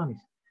people of the planet.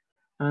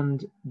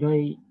 And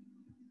the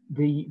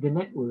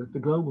network, the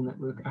global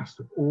network,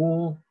 asked of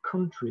all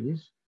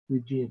countries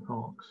with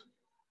geoparks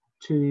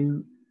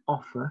to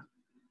offer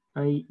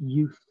a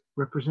youth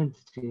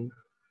representative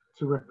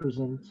to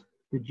represent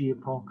the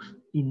geoparks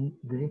in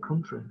their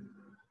country.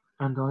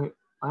 And I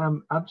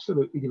am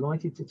absolutely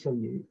delighted to tell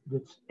you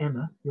that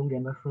young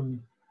Emma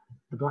from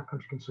the Black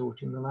Country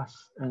Consortium, the last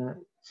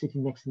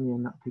sitting next to me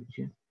in that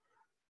picture,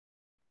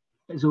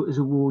 is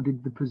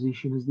awarded the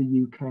position as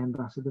the UK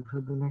ambassador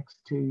for the next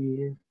 2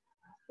 years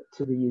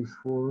to the Youth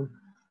Forum.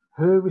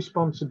 Her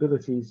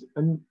responsibilities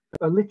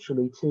are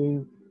literally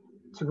to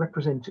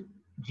represent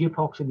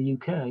geoparks in the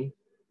UK,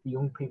 the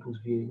young people's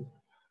view,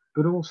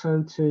 but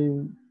also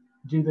to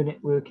do the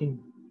networking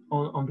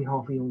on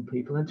behalf of young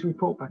people and to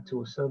report back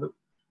to us so that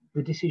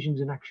the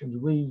decisions and actions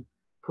we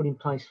put in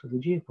place for the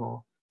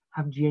geopark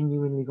have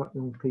genuinely got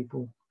young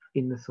people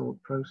in the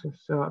thought process.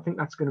 So I think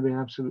that's going to be an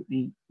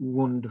absolutely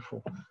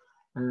wonderful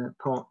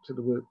part to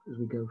the work as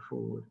we go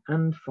forward.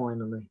 And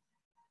finally,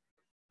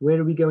 where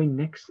are we going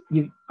next?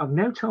 I've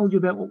now told you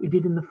about what we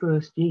did in the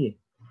first year.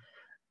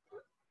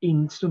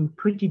 In some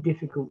pretty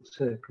difficult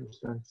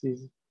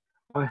circumstances,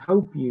 I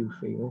hope you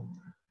feel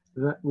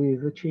that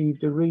we've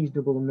achieved a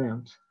reasonable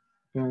amount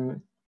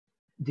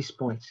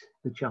despite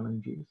the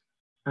challenges,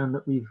 and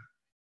that we've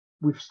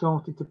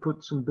started to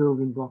put some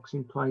building blocks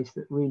in place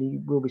that really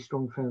will be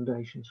strong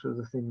foundations for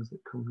the things that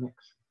come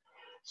next.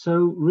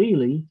 So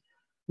really,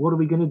 what are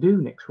we going to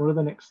do next? What are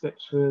the next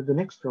steps for the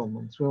next 12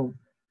 months? Well,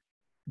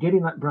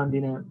 getting that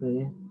branding out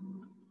there.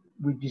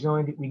 We've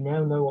designed it. We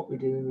now know what we're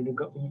doing. We've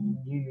got the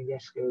new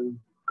UNESCO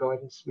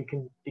guidance. We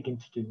can begin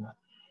to do that.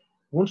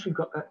 Once we've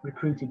got that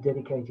recruited,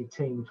 dedicated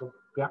team, which will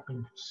be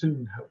happening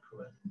soon,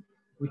 hopefully,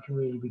 we can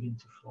really begin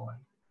to fly.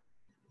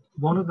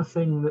 One of the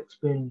things that's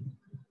been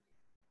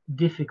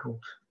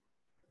difficult,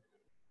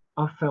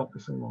 I've felt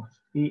this a lot,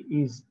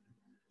 is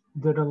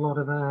that a lot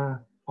of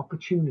our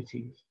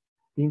opportunities,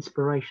 the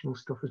inspirational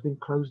stuff, has been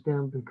closed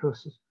down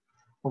because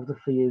of the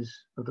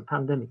fears of the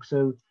pandemic.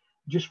 So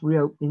just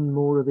reopening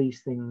more of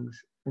these things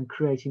and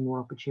creating more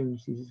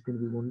opportunities is going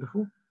to be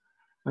wonderful.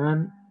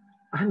 And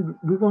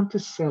we want to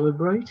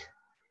celebrate,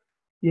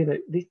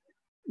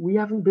 we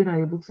haven't been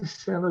able to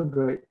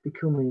celebrate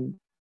becoming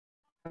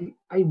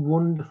a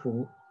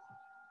wonderful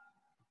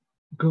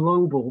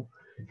global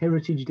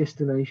heritage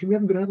destination. We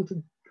haven't been able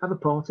to have a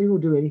party or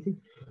do anything.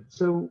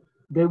 So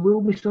there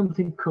will be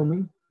something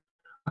coming.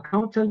 I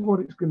can't tell you what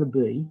it's going to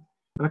be,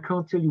 and I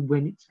can't tell you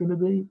when it's going to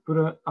be,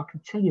 but I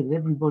can tell you that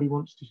everybody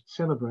wants to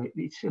celebrate.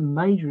 It's a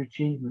major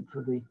achievement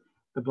for the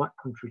Black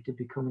Country to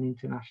become an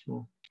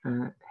international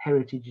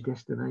heritage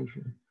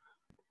destination.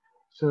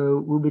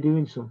 So we'll be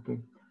doing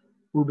something.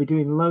 We'll be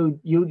doing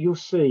you'll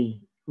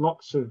see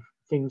lots of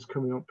things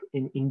coming up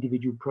in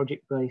individual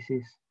project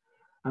basis.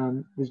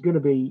 There's going to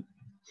be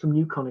some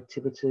new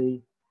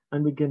connectivity,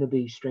 and we're going to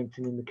be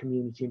strengthening the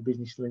community and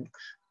business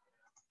links.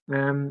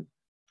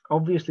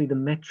 Obviously, the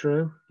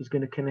metro is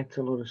going to connect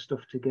a lot of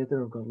stuff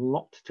together. I've got a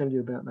lot to tell you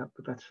about that,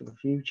 but that's for the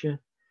future.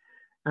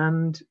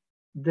 And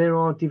there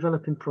are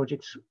developing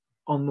projects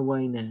on the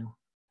way now,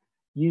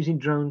 using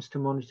drones to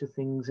monitor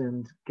things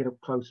and get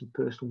up close and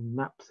personal,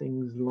 map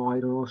things,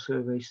 LiDAR,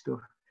 survey stuff.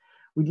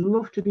 We'd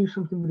love to do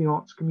something with the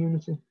arts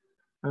community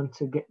and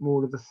to get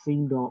more of the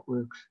themed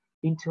artworks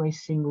into a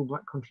single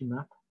Black Country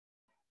map,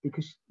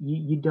 because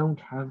you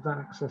don't have that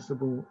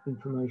accessible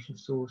information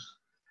source.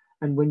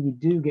 And when you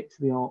do get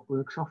to the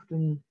artworks,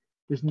 often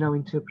there's no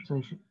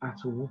interpretation at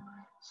all.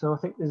 So I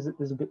think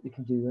there's a bit we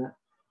can do that.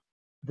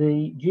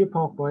 The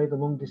Geopark Way, the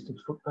long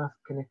distance footpath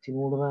connecting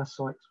all of our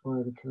sites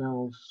via the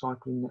canals,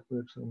 cycling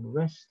networks and all the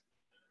rest.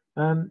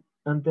 And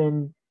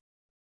then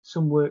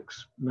some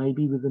works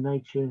maybe with the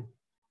nature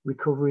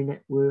recovery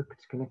network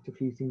to connect a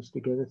few things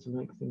together to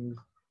make things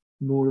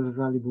more of a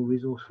valuable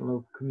resource for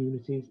local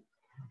communities.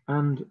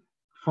 And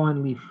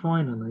finally,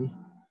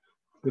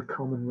 the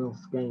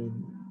Commonwealth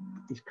game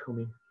is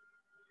coming.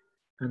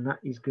 And that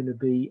is going to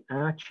be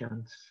our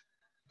chance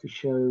to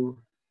show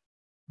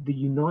the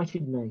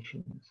United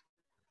Nations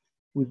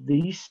with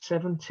these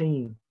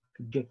 17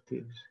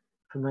 objectives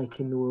for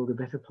making the world a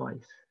better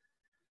place,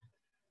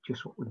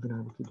 just what we've been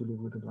able to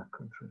deliver with the Black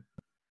Country.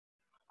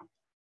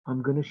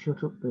 I'm going to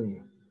shut up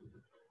there.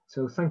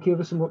 So thank you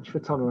ever so much for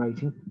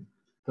tolerating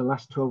the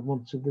last 12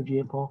 months of the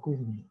Geopark with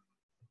me.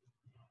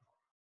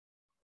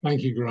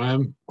 Thank you,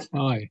 Graham.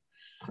 Hi.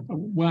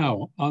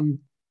 Wow, I'm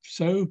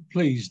so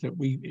pleased that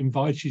we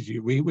invited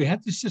you. We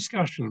had this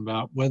discussion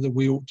about whether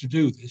we ought to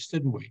do this,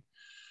 didn't we?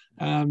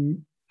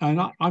 And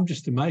I'm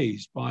just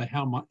amazed by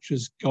how much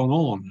has gone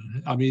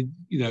on. I mean,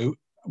 you know,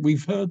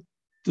 we've heard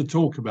the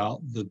talk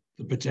about the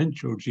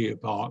potential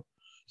Geopark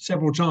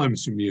several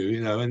times from you,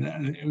 you know, and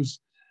it was,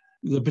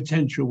 the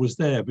potential was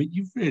there, but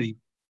you've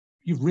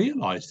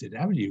realised it,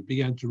 haven't you?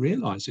 Began to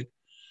realise it,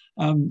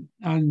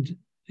 and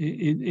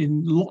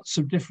in lots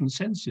of different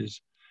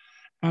senses.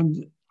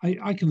 And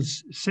I can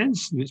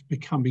sense that it's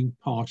becoming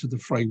part of the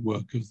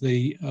framework of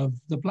the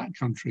Black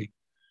Country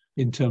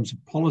in terms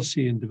of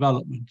policy and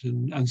development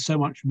and so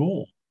much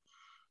more.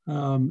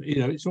 You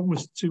know, it's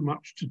almost too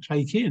much to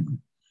take in,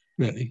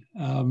 really.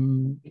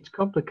 It's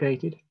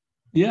complicated.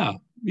 Yeah,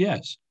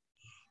 yes.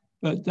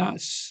 But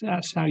that's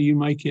how you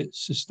make it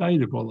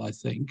sustainable, I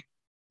think,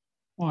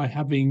 by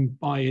having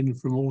buy-in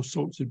from all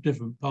sorts of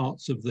different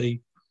parts of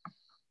the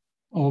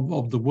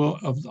world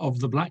of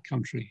the Black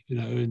Country, you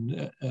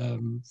know,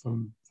 and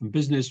from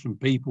business, from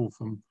people,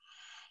 from,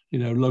 you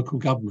know, local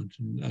government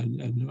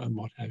and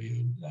what have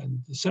you. And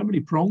there's so many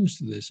prongs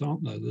to this,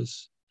 aren't there?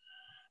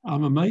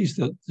 I'm amazed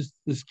that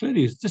there's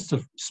clearly just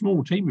a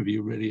small team of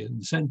you really in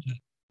the centre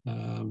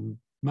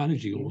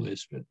managing all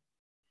this. But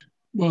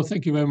well,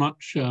 thank you very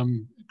much,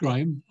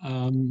 Graham.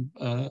 I'm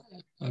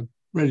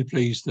really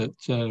pleased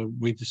that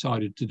we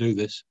decided to do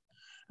this.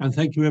 And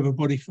thank you,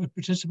 everybody, for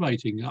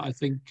participating. I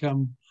think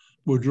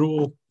we'll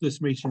draw this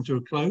meeting to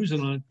a close,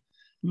 and I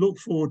look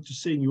forward to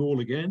seeing you all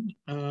again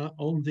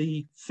on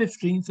the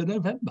 15th of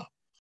November.